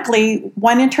ironically,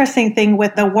 one interesting thing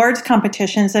with the awards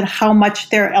competitions and how much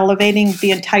they're elevating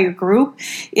the entire group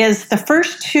is the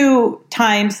first two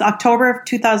times, October of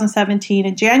 2017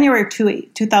 and January of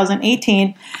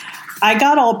 2018, I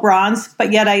got all bronze,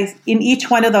 but yet in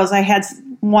each one of those, I had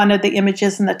one of the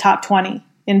images in the top 20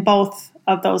 in both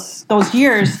of those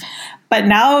years. But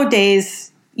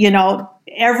nowadays, you know,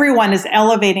 everyone is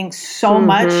elevating so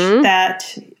much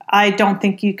that I don't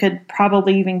think you could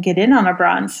probably even get in on a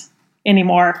bronze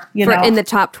anymore. In the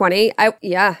top 20?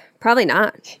 Probably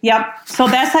not. Yep. So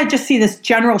I just see this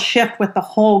general shift with the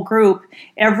whole group.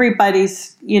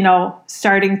 Everybody's, you know,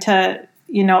 starting to,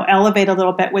 you know, elevate a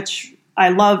little bit, which I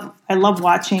love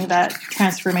watching that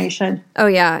transformation. Oh,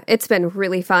 yeah. It's been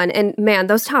really fun. And man,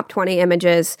 those top 20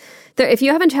 images, if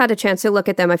you haven't had a chance to look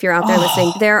at them, if you're out there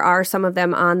listening, there are some of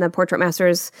them on the Portrait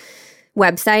Masters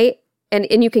website.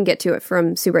 And you can get to it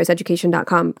from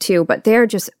SueBryceEducation.com too. But they're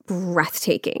just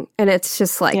breathtaking. And it's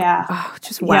just like,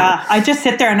 just wow. Yeah, I just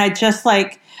sit there and I just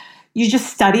you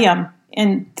just study them.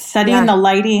 And studying the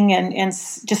lighting and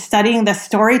just studying the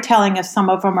storytelling of some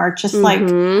of them are just like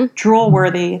drool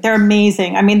worthy. They're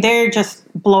amazing. I mean, they just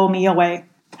blow me away.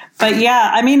 But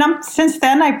yeah, I mean, since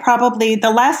then,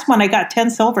 the last one I got 10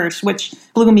 silvers, which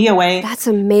blew me away. That's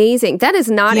amazing. That is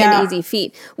not an easy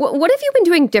feat. What have you been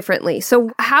doing differently?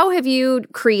 So how have you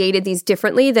created these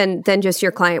differently than just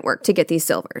your client work to get these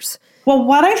silvers? Well,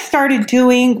 what I started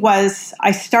doing was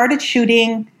I started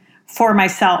shooting for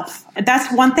myself.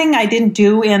 That's one thing I didn't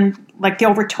do in like the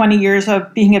over 20 years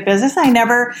of being in business. I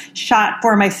never shot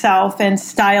for myself and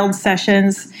styled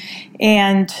sessions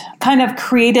and kind of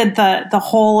created the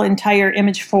whole entire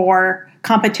image for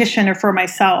competition or for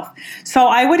myself. So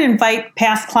I would invite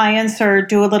past clients or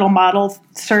do a little model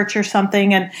search or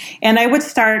something, and I would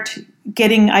start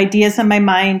getting ideas in my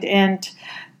mind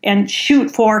and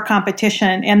shoot for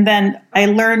competition. And then I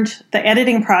learned the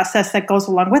editing process that goes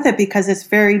along with it because it's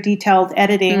very detailed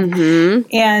editing.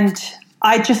 And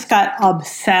I just got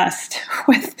obsessed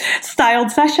with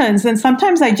styled sessions. And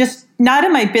sometimes I just, not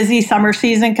in my busy summer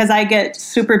season because I get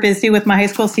super busy with my high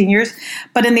school seniors,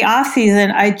 but in the off season,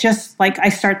 I just I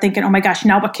start thinking, oh my gosh,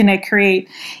 now what can I create?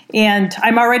 And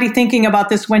I'm already thinking about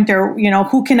this winter, you know,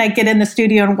 who can I get in the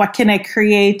studio and what can I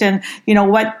create? And, you know,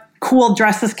 what cool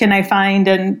dresses can I find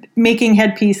and making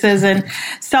headpieces. And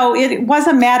so it was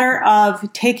a matter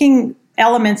of taking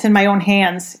elements in my own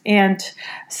hands and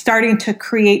starting to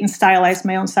create and stylize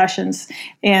my own sessions.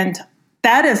 And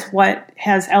that is what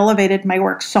has elevated my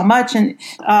work so much. And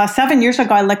 7 years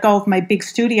ago, I let go of my big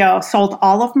studio, sold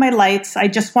all of my lights. I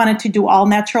just wanted to do all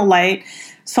natural light,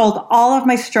 sold all of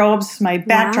my strobes, my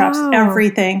backdrops,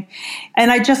 everything.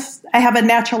 And I have a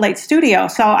natural light studio.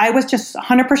 So I was just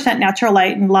 100% natural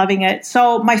light and loving it.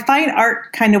 So my fine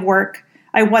art kind of work,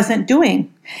 I wasn't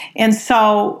doing. And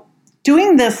so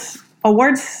doing this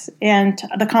awards and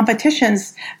the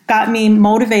competitions got me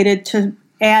motivated to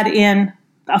add in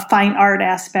a fine art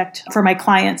aspect for my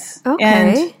clients. Okay.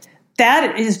 And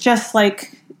that is just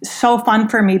so fun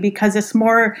for me because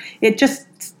it just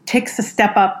takes a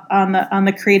step up on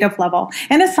the creative level.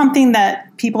 And it's something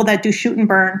that people that do shoot and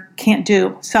burn can't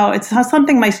do. So it's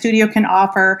something my studio can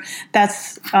offer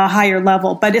that's a higher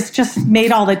level, but it's just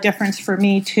made all the difference for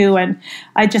me too. And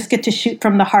I just get to shoot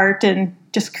from the heart and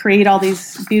just create all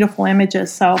these beautiful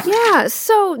images. So yeah.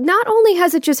 So not only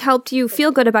has it just helped you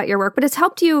feel good about your work, but it's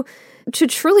helped you to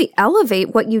truly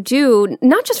elevate what you do,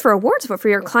 not just for awards, but for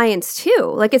your clients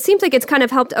too. Like, it seems like it's kind of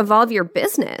helped evolve your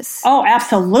business. Oh,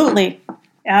 absolutely.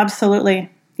 Absolutely.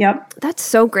 Yep. That's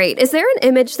so great. Is there an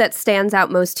image that stands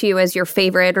out most to you as your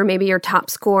favorite, or maybe your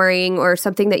top scoring, or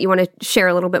something that you want to share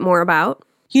a little bit more about?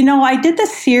 You know, I did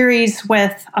this series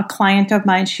with a client of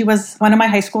mine. She was one of my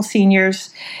high school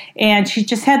seniors, and she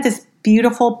just had this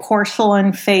beautiful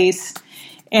porcelain face,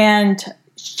 and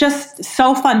just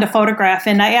so fun to photograph.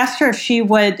 And I asked her if she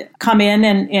would come in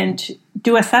and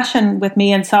do a session with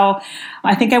me. And so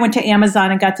I think I went to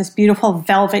Amazon and got this beautiful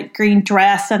velvet green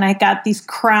dress, and I got these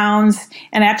crowns,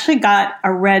 and I actually got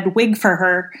a red wig for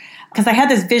her because I had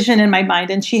this vision in my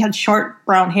mind, and she had short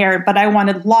brown hair, but I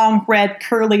wanted long red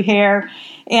curly hair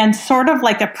and sort of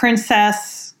like a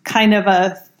princess kind of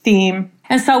a theme.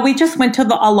 And so we just went to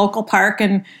a local park,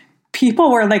 and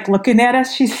people were like looking at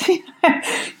us. She's,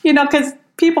 you know, because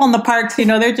people in the parks, you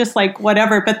know, they're just like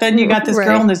whatever. But then you got this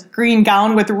girl in this green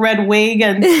gown with a red wig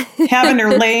and having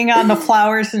her laying on the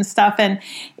flowers and stuff.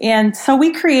 And so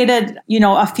we created, you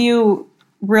know, a few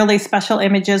really special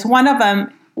images. One of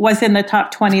them was in the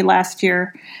top 20 last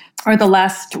year, or the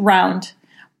last round.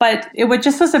 But it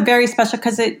was a very special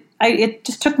because it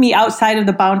just took me outside of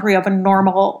the boundary of a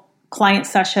normal client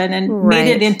session and made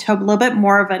it into a little bit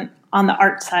more of an on the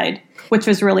art side, which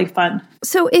was really fun.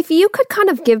 So if you could kind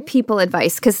of give people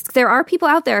advice, because there are people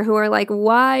out there who are like,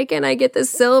 why can I get this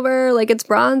silver? Like, it's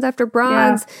bronze after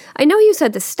bronze. Yeah. I know you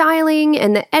said the styling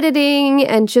and the editing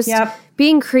and just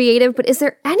being creative, but is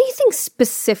there anything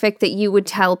specific that you would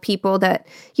tell people that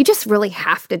you just really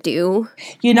have to do?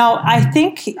 You know, I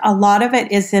think a lot of it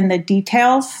is in the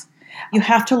details. You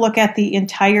have to look at the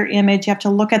entire image. You have to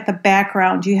look at the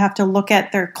background. You have to look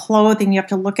at their clothing. You have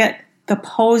to look at the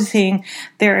posing,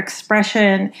 their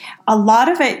expression. A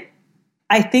lot of it,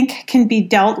 I think, can be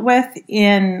dealt with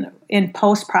in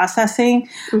post-processing,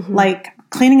 like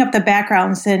cleaning up the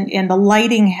backgrounds, and the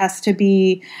lighting has to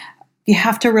be, you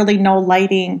have to really know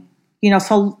lighting. You know,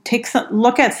 so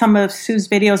look at some of Sue's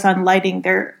videos on lighting.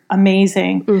 They're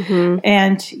amazing.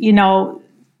 And, you know,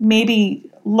 maybe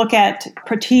look at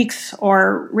Pratik's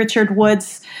or Richard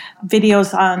Wood's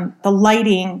videos on the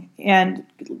lighting, and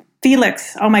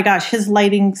Felix, oh my gosh, his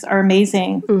lightings are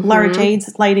amazing. Laura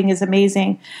Jade's lighting is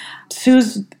amazing.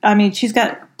 Sue's, I mean, she's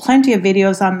got plenty of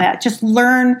videos on that. Just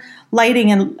learn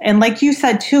lighting, and like you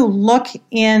said too, look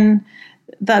in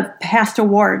the past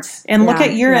awards and look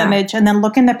at your image, and then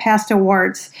look in the past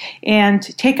awards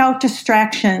and take out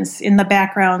distractions in the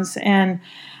backgrounds, and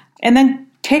then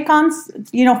take on,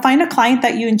 you know, find a client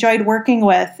that you enjoyed working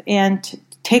with and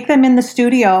take them in the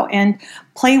studio and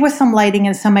play with some lighting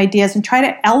and some ideas, and try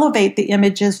to elevate the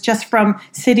images just from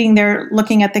sitting there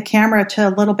looking at the camera to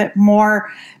a little bit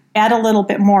more, add a little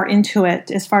bit more into it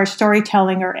as far as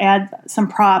storytelling, or add some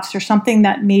props or something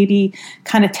that maybe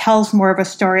kind of tells more of a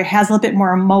story, has a little bit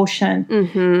more emotion,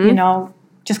 you know,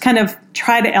 just kind of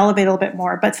try to elevate a little bit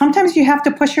more. But sometimes you have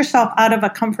to push yourself out of a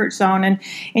comfort zone, and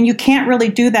you can't really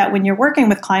do that when you're working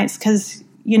with clients because,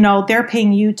 you know, they're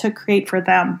paying you to create for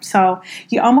them. So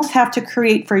you almost have to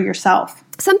create for yourself.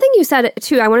 Something you said,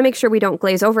 too, I want to make sure we don't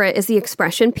glaze over it, is the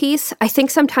expression piece. I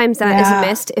think sometimes that is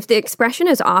missed. If the expression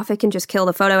is off, it can just kill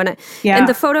the photo. And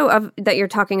the photo that you're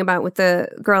talking about with the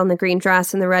girl in the green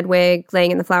dress and the red wig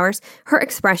laying in the flowers, her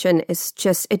expression is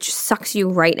just, it just sucks you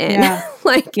right in.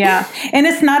 And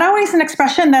it's not always an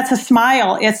expression that's a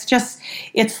smile. It's just,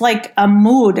 it's like a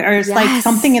mood, or it's like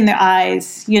something in the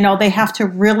eyes. You know, they have to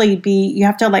really be, you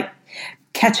have to like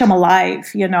catch them alive,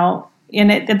 you know.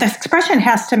 And the expression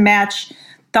has to match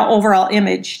the overall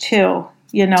image too,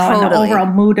 you know, and the overall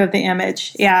mood of the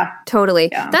image. Yeah. Totally.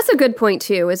 Yeah. That's a good point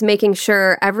too, is making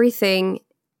sure everything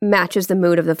matches the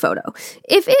mood of the photo.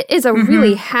 If it is a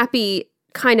really happy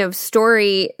kind of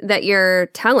story that you're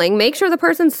telling, make sure the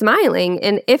person's smiling.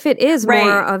 And if it is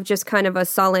more of just kind of a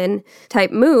sullen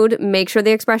type mood, make sure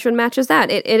the expression matches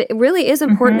that. It really is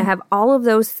important to have all of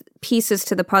those pieces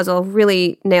to the puzzle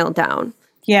really nailed down.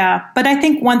 Yeah, but I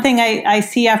think one thing I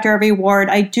see after every award,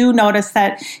 I do notice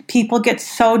that people get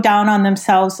so down on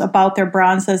themselves about their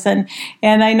bronzes. And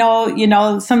I know, you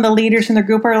know, some of the leaders in the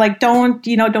group are like, don't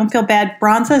feel bad.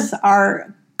 Bronzes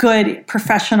are good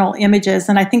professional images.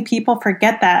 And I think people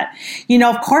forget that. You know,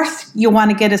 of course you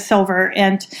want to get a silver.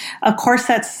 And of course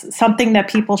that's something that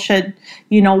people should,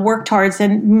 you know, work towards.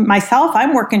 And myself,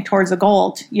 I'm working towards a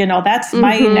gold. You know, that's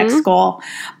my next goal.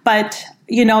 But,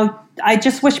 you know, I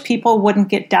just wish people wouldn't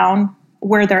get down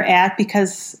where they're at,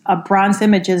 because a bronze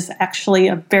image is actually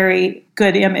a very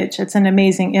good image. It's an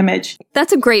amazing image.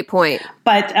 That's a great point.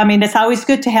 But I mean, it's always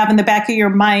good to have in the back of your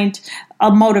mind a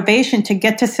motivation to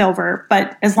get to silver,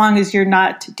 but as long as you're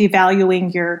not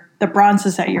devaluing the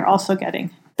bronzes that you're also getting.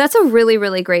 That's a really,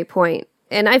 really great point.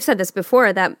 And I've said this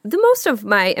before, that the most of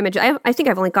my image, I think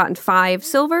I've only gotten 5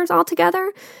 silvers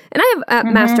altogether. And I have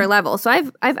at master level, so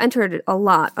I've entered a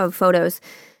lot of photos.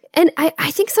 And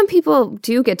I think some people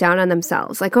do get down on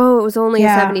themselves, like, oh, it was only a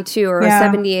 72 or a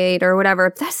 78 or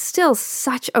whatever. That's still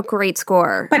such a great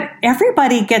score. But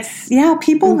everybody gets,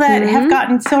 people that have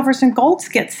gotten silvers and golds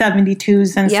get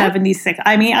 72s and 76.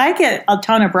 I mean, I get a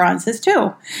ton of bronzes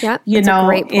too. Yeah, that's a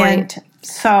great point. And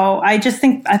so I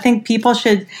think people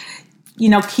should,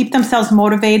 keep themselves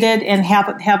motivated and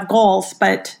have goals,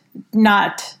 but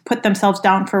not put themselves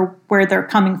down for where they're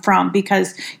coming from,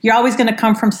 because you're always going to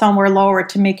come from somewhere lower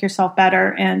to make yourself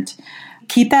better, and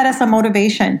keep that as a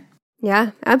motivation.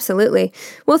 Yeah, absolutely.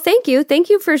 Well, thank you. Thank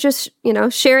you for just,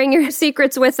 sharing your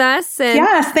secrets with us. And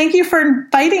yes, thank you for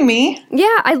inviting me.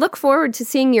 Yeah, I look forward to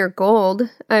seeing your gold.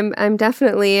 I'm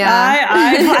definitely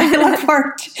I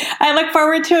look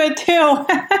forward to it too.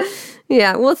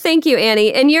 Yeah. Well, thank you,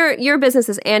 Annie. And your business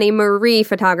is Annie Marie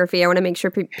Photography. I want to make sure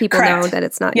people know that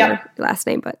it's not your last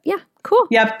name, but yeah, cool.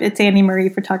 Yep. It's Annie Marie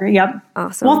Photography. Yep.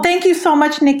 Awesome. Well, thank you so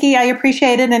much, Nikki. I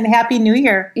appreciate it, and Happy New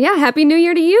Year. Yeah. Happy New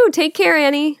Year to you. Take care,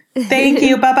 Annie. Thank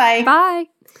you. Bye-bye. Bye.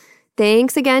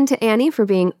 Thanks again to Annie for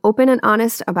being open and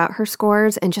honest about her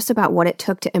scores and just about what it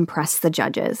took to impress the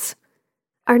judges.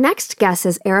 Our next guest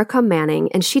is Erica Manning,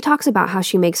 and she talks about how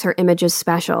she makes her images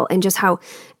special and just how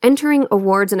entering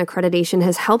awards and accreditation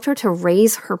has helped her to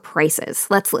raise her prices.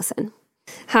 Let's listen.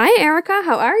 Hi, Erica.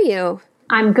 How are you?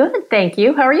 I'm good, thank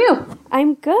you. How are you?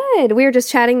 I'm good. We were just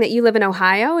chatting that you live in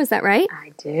Ohio. Is that right?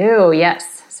 I do,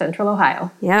 yes. Central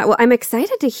Ohio. Yeah, well, I'm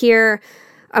excited to hear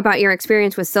about your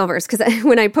experience with silvers, because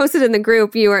when I posted in the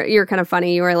group, you were kind of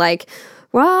funny. You were like,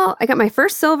 well, I got my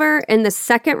first silver in the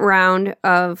second round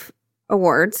of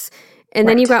awards, and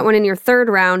then you got one in your third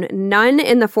round, none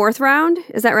in the fourth round.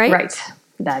 Is that right? Right.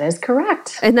 That is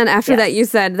correct. And then after that, you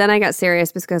said, then I got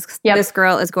serious because this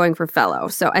girl is going for fellow.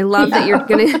 So I love that you're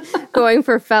going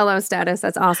for fellow status.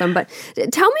 That's awesome. But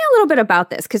tell me a little bit about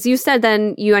this, because you said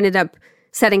then you ended up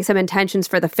setting some intentions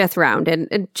for the fifth round,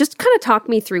 and just kind of talk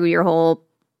me through your whole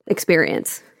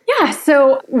experience. Yeah.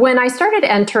 So when I started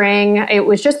entering, it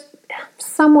was just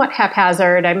somewhat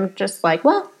haphazard. I'm just like,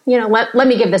 well, let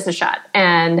me give this a shot.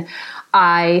 And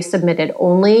I submitted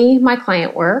only my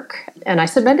client work, and I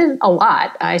submitted a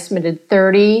lot. I submitted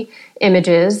 30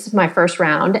 images my first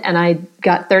round, and I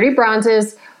got 30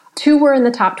 bronzes. 2 were in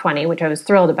the top 20, which I was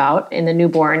thrilled about, in the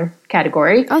newborn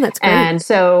category. Oh, that's great. And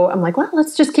so I'm like, well,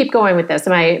 let's just keep going with this.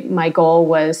 My goal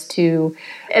was to,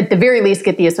 at the very least,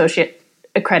 get the associate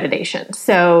accreditation.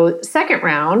 So second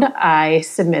round, I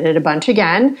submitted a bunch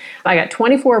again. I got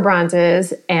 24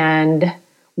 bronzes and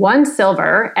 1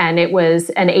 silver, and it was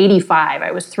an 85.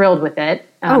 I was thrilled with it.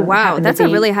 Oh, wow. That's a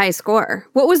really high score.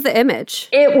 What was the image?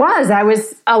 It was. I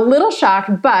was a little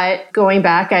shocked, but going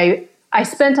back, I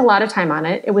spent a lot of time on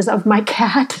it. It was of my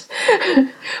cat,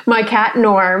 my cat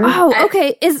Norm. Oh,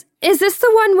 okay. Is this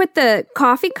the one with the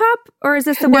coffee cup, or is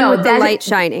this the one with the light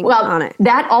shining on it?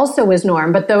 That also was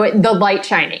Norm, but the light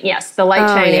shining. Yes, the light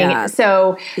shining. Yeah.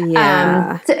 So,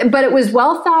 but it was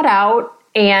well thought out,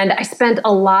 and I spent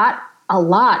a lot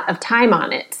of time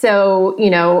on it. So,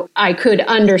 I could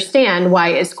understand why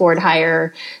it scored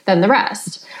higher than the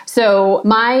rest. So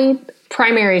my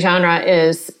primary genre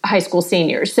is high school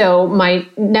seniors. So my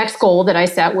next goal that I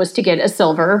set was to get a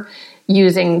silver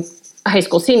using high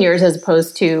school seniors as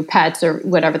opposed to pets or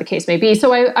whatever the case may be.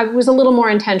 So I was a little more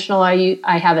intentional. I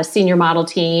have a senior model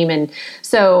team, and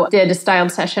so did a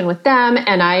styled session with them.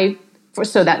 And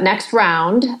so that next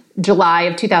round, July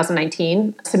of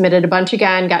 2019, submitted a bunch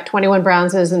again, got 21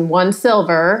 bronzes and 1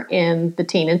 silver in the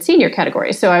teen and senior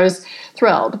category. So I was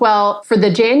thrilled. Well, for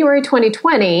the January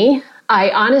 2020, I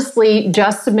honestly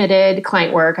just submitted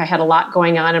client work. I had a lot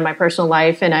going on in my personal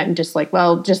life, and I'm just like,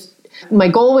 my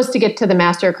goal was to get to the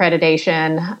master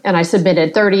accreditation, and I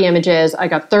submitted 30 images. I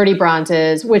got 30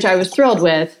 bronzes, which I was thrilled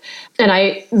with, and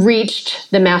I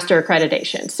reached the master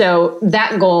accreditation. So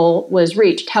that goal was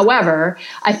reached. However,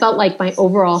 I felt like my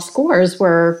overall scores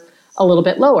were a little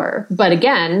bit lower. But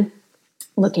again,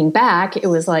 looking back, it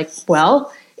was like,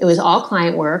 well, it was all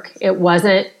client work. It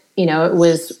wasn't, it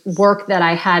was work that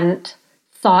I hadn't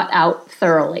thought out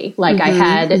thoroughly. Like I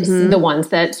had the ones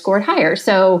that scored higher.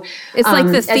 So it's like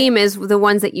the theme is the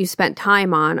ones that you spent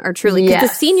time on are truly, because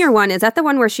the senior one, is that the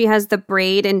one where she has the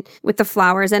braid and with the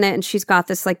flowers in it and she's got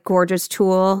this like gorgeous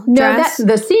tulle dress? No,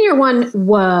 the senior one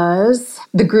was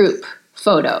the group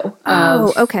photo.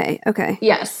 Okay.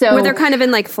 Yeah. So where they're kind of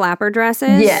in like flapper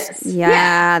dresses? Yes.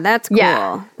 Yeah. That's cool.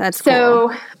 Yeah. That's cool.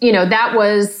 So, that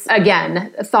was,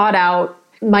 again, thought out.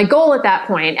 My goal at that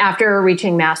point, after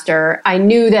reaching master, I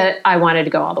knew that I wanted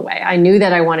to go all the way. I knew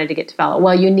that I wanted to get to fellow.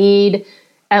 Well, you need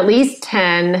at least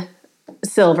 10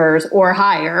 silvers or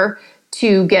higher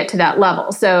to get to that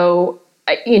level. So,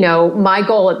 my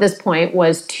goal at this point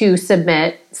was to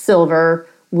submit silver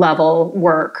level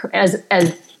work as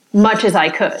much as I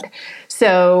could.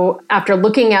 So after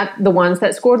looking at the ones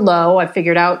that scored low, I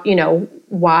figured out,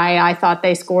 why I thought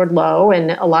they scored low.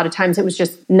 And a lot of times it was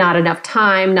just not enough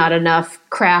time, not enough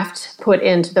craft put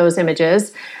into those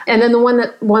images. And then the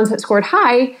ones that scored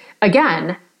high,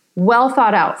 again, well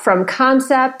thought out from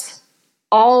concept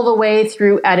all the way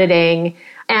through editing.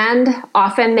 And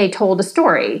often they told a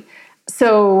story.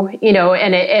 So,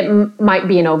 and it might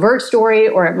be an overt story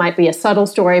or it might be a subtle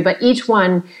story, but each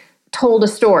one told a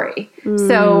story.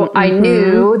 So I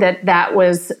knew that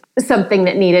was something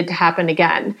that needed to happen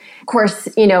again. Of course,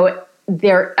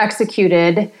 they're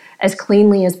executed as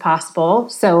cleanly as possible.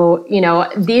 So,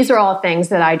 these are all things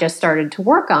that I just started to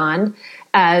work on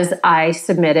as I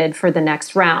submitted for the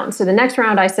next round. So the next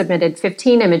round I submitted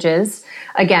 15 images.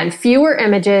 Again, fewer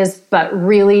images, but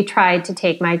really tried to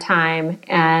take my time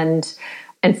and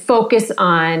focus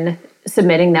on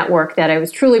submitting that work that I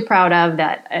was truly proud of,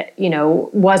 that,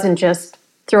 wasn't just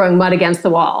throwing mud against the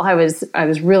wall. I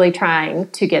was really trying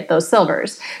to get those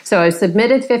silvers. So I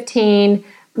submitted 15.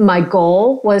 My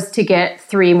goal was to get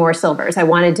 3 more silvers. I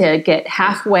wanted to get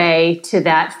halfway to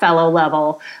that fellow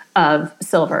level of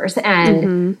silvers,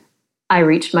 and I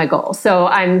reached my goal. So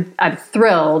I'm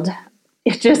thrilled.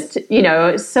 Just,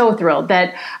 so thrilled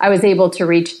that I was able to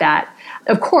reach that.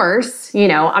 Of course,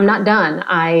 I'm not done.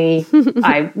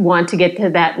 I want to get to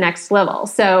that next level.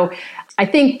 So I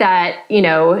think that,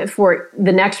 for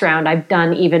the next round, I've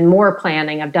done even more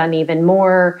planning. I've done even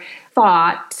more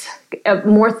thought.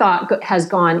 More thought has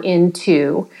gone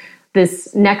into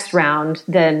this next round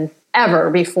than ever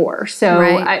before. So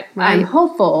I'm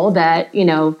hopeful that,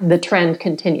 the trend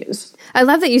continues. I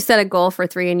love that you set a goal for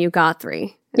 3 and you got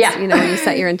 3. Yeah. When you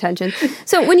set your intention.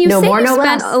 So when you no say more, you no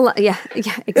spent less. a lot,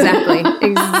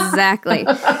 exactly.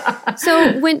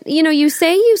 So when, you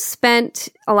say you spent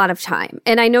a lot of time,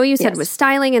 and I know you said with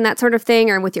styling and that sort of thing,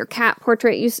 or with your cat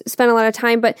portrait, you spent a lot of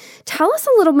time, but tell us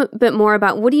a little bit more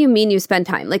about what do you mean you spend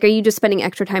time? Like, are you just spending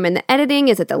extra time in the editing?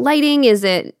 Is it the lighting? Is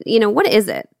it, what is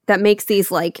it that makes these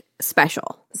like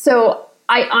special? So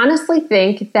I honestly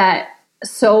think that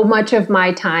so much of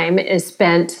my time is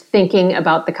spent thinking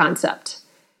about the concept.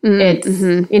 It's,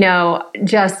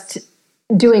 just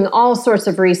doing all sorts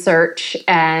of research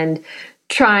and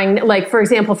trying, like, for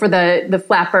example, for the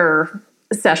flapper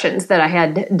sessions that I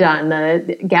had done,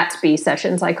 the Gatsby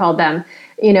sessions, I called them,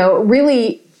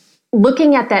 really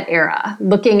looking at that era,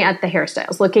 looking at the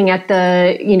hairstyles, looking at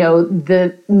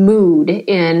the mood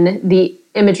in the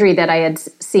imagery that I had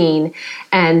seen,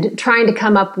 and trying to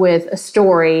come up with a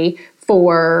story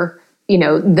for,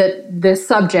 the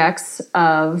subjects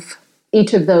of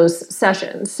each of those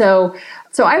sessions. So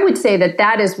I would say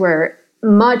that is where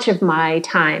much of my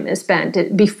time is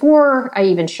spent before I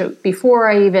even shoot, before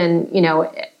I even,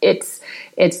 it's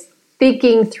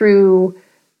thinking through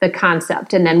the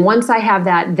concept. And then once I have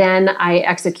that, then I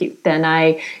execute, then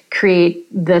I create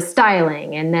the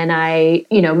styling, and then I,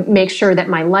 make sure that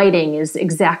my lighting is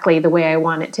exactly the way I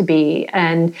want it to be.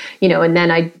 And, and then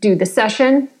I do the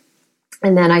session.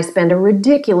 And then I spend a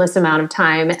ridiculous amount of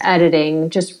time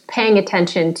editing, just paying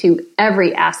attention to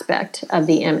every aspect of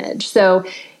the image. So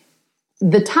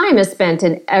the time is spent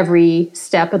in every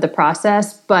step of the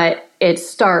process, but it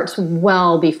starts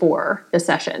well before the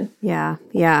session. Yeah,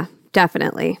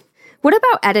 definitely. What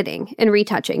about editing and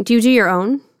retouching? Do you do your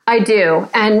own? I do.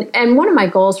 And one of my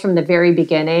goals from the very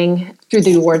beginning through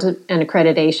the awards and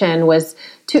accreditation was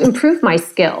to improve my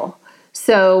skill.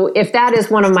 So if that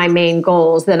is one of my main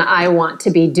goals, then I want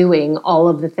to be doing all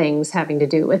of the things having to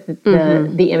do with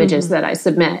the images that I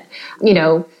submit.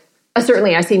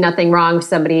 Certainly I see nothing wrong if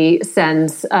somebody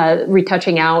sends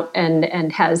retouching out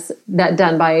and has that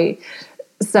done by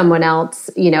someone else,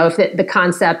 if the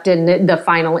concept and the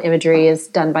final imagery is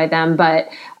done by them. But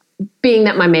being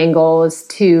that my main goal is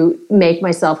to make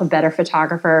myself a better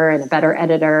photographer and a better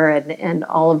editor and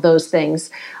all of those things,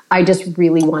 I just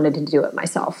really wanted to do it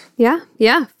myself.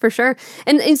 Yeah, for sure.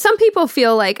 And some people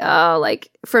feel like, oh, like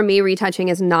for me, retouching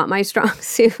is not my strong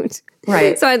suit.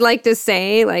 Right. So I'd like to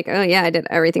say like, oh yeah, I did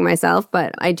everything myself,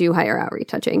 but I do hire out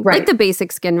retouching. Right. Like the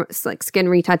basic skin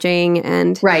retouching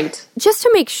and right. Just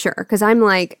to make sure, because I'm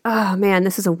like, oh man,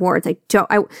 this is awards.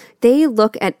 They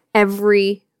look at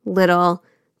every little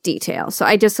detail. So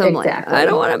I just am like, I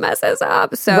don't want to mess this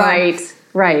up. So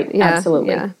Right. Yeah, absolutely.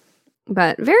 Yeah.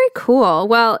 But very cool.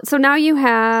 Well, so now you're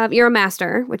a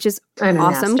master, which is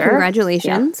awesome.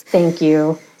 Congratulations. Yeah. Thank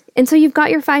you. And so you've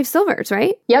got your 5 silvers,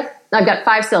 right? Yep. I've got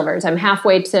 5 silvers. I'm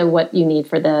halfway to what you need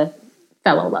for the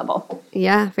fellow level.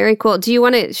 Yeah, very cool. Do you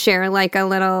want to share like a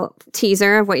little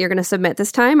teaser of what you're going to submit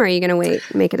this time, or are you going to wait,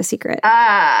 make it a secret?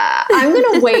 I'm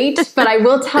going to wait, but I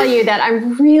will tell you that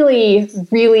I'm really,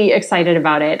 really excited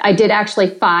about it. I did actually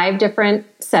 5 different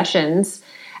sessions,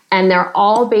 and they're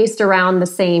all based around the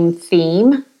same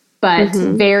theme, but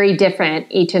very different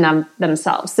each in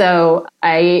themselves. So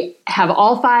I have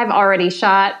all 5 already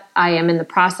shot. I am in the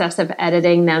process of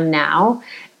editing them now.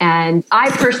 And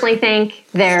I personally think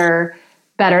they're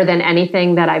better than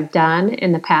anything that I've done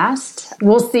in the past.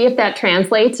 We'll see if that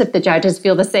translates, if the judges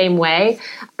feel the same way.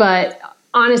 But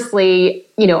honestly,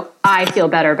 I feel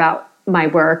better about my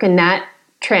work, and that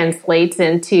translates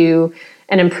into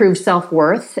an improved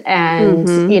self-worth. And,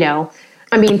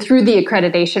 through the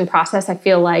accreditation process, I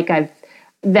feel like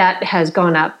that has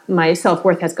gone up. My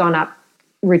self-worth has gone up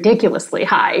ridiculously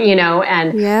high,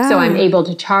 so I'm able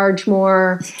to charge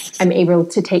more. I'm able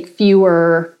to take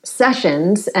fewer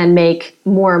sessions and make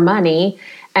more money.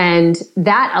 And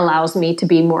that allows me to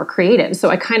be more creative. So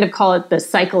I kind of call it the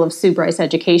cycle of Sue Bryce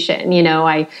education.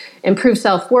 I improve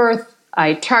self-worth.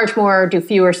 I charge more, do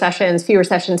fewer sessions. Fewer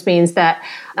sessions means that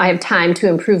I have time to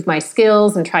improve my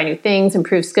skills and try new things.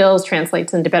 Improve skills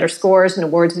translates into better scores and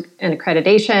awards and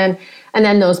accreditation. And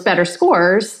then those better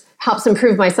scores helps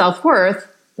improve my self-worth,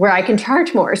 where I can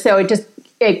charge more. So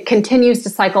it continues to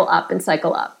cycle up and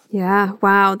cycle up. Yeah.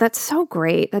 Wow. That's so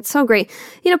great. That's so great.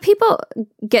 People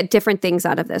get different things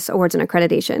out of this awards and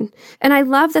accreditation. And I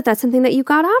love that that's something that you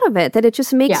got out of it, that it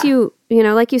just makes you,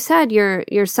 like you said,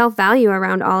 your self-value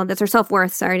around all of this, or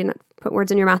self-worth, sorry, I did not put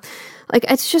words in your mouth. Like,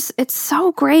 it's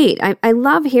so great. I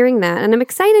love hearing that. And I'm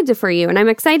excited for you. And I'm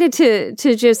excited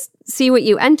to just see what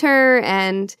you enter.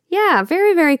 And yeah,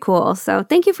 very, very cool. So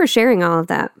thank you for sharing all of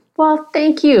that. Well,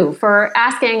 thank you for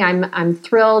asking. I'm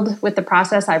thrilled with the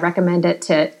process. I recommend it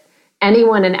to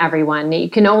anyone and everyone. You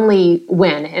can only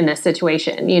win in this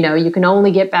situation. You can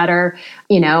only get better,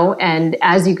 and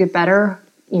as you get better,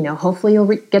 hopefully you'll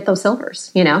get those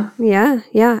silvers,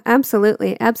 Yeah,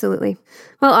 absolutely. Absolutely.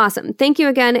 Well, awesome. Thank you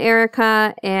again,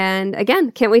 Erica. And again,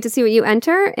 can't wait to see what you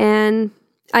enter. And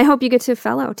I hope you get to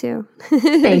fellow too.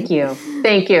 Thank you.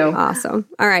 Thank you. Awesome.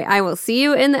 All right. I will see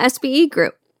you in the SBE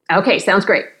group. Okay. Sounds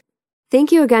great.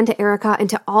 Thank you again to Erica and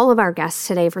to all of our guests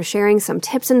today for sharing some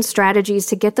tips and strategies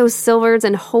to get those silvers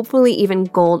and hopefully even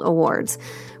gold awards.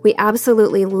 We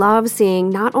absolutely love seeing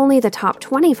not only the top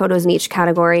 20 photos in each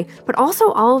category, but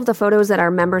also all of the photos that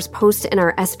our members post in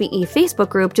our SBE Facebook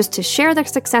group just to share their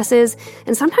successes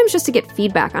and sometimes just to get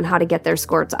feedback on how to get their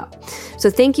scores up. So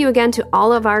thank you again to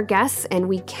all of our guests, and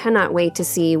we cannot wait to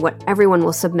see what everyone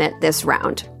will submit this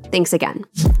round. Thanks again.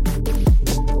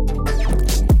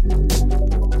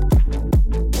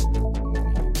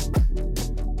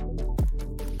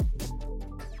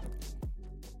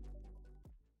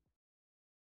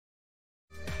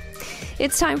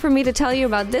 It's time for me to tell you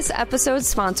about this episode's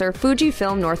sponsor,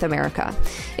 Fujifilm North America.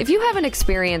 If you haven't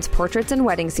experienced portraits and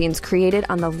wedding scenes created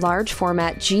on the large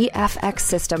format GFX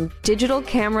system digital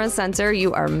camera sensor,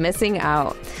 you are missing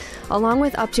out. Along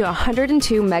with up to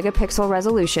 102 megapixel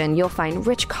resolution, you'll find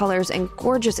rich colors and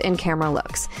gorgeous in-camera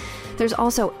looks. There's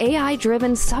also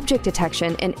AI-driven subject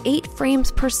detection and 8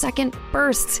 frames per second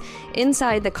bursts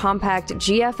inside the compact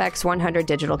GFX 100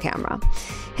 digital camera.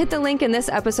 Hit the link in this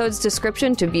episode's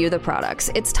description to view the products.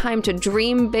 It's time to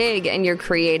dream big in your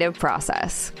creative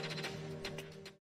process.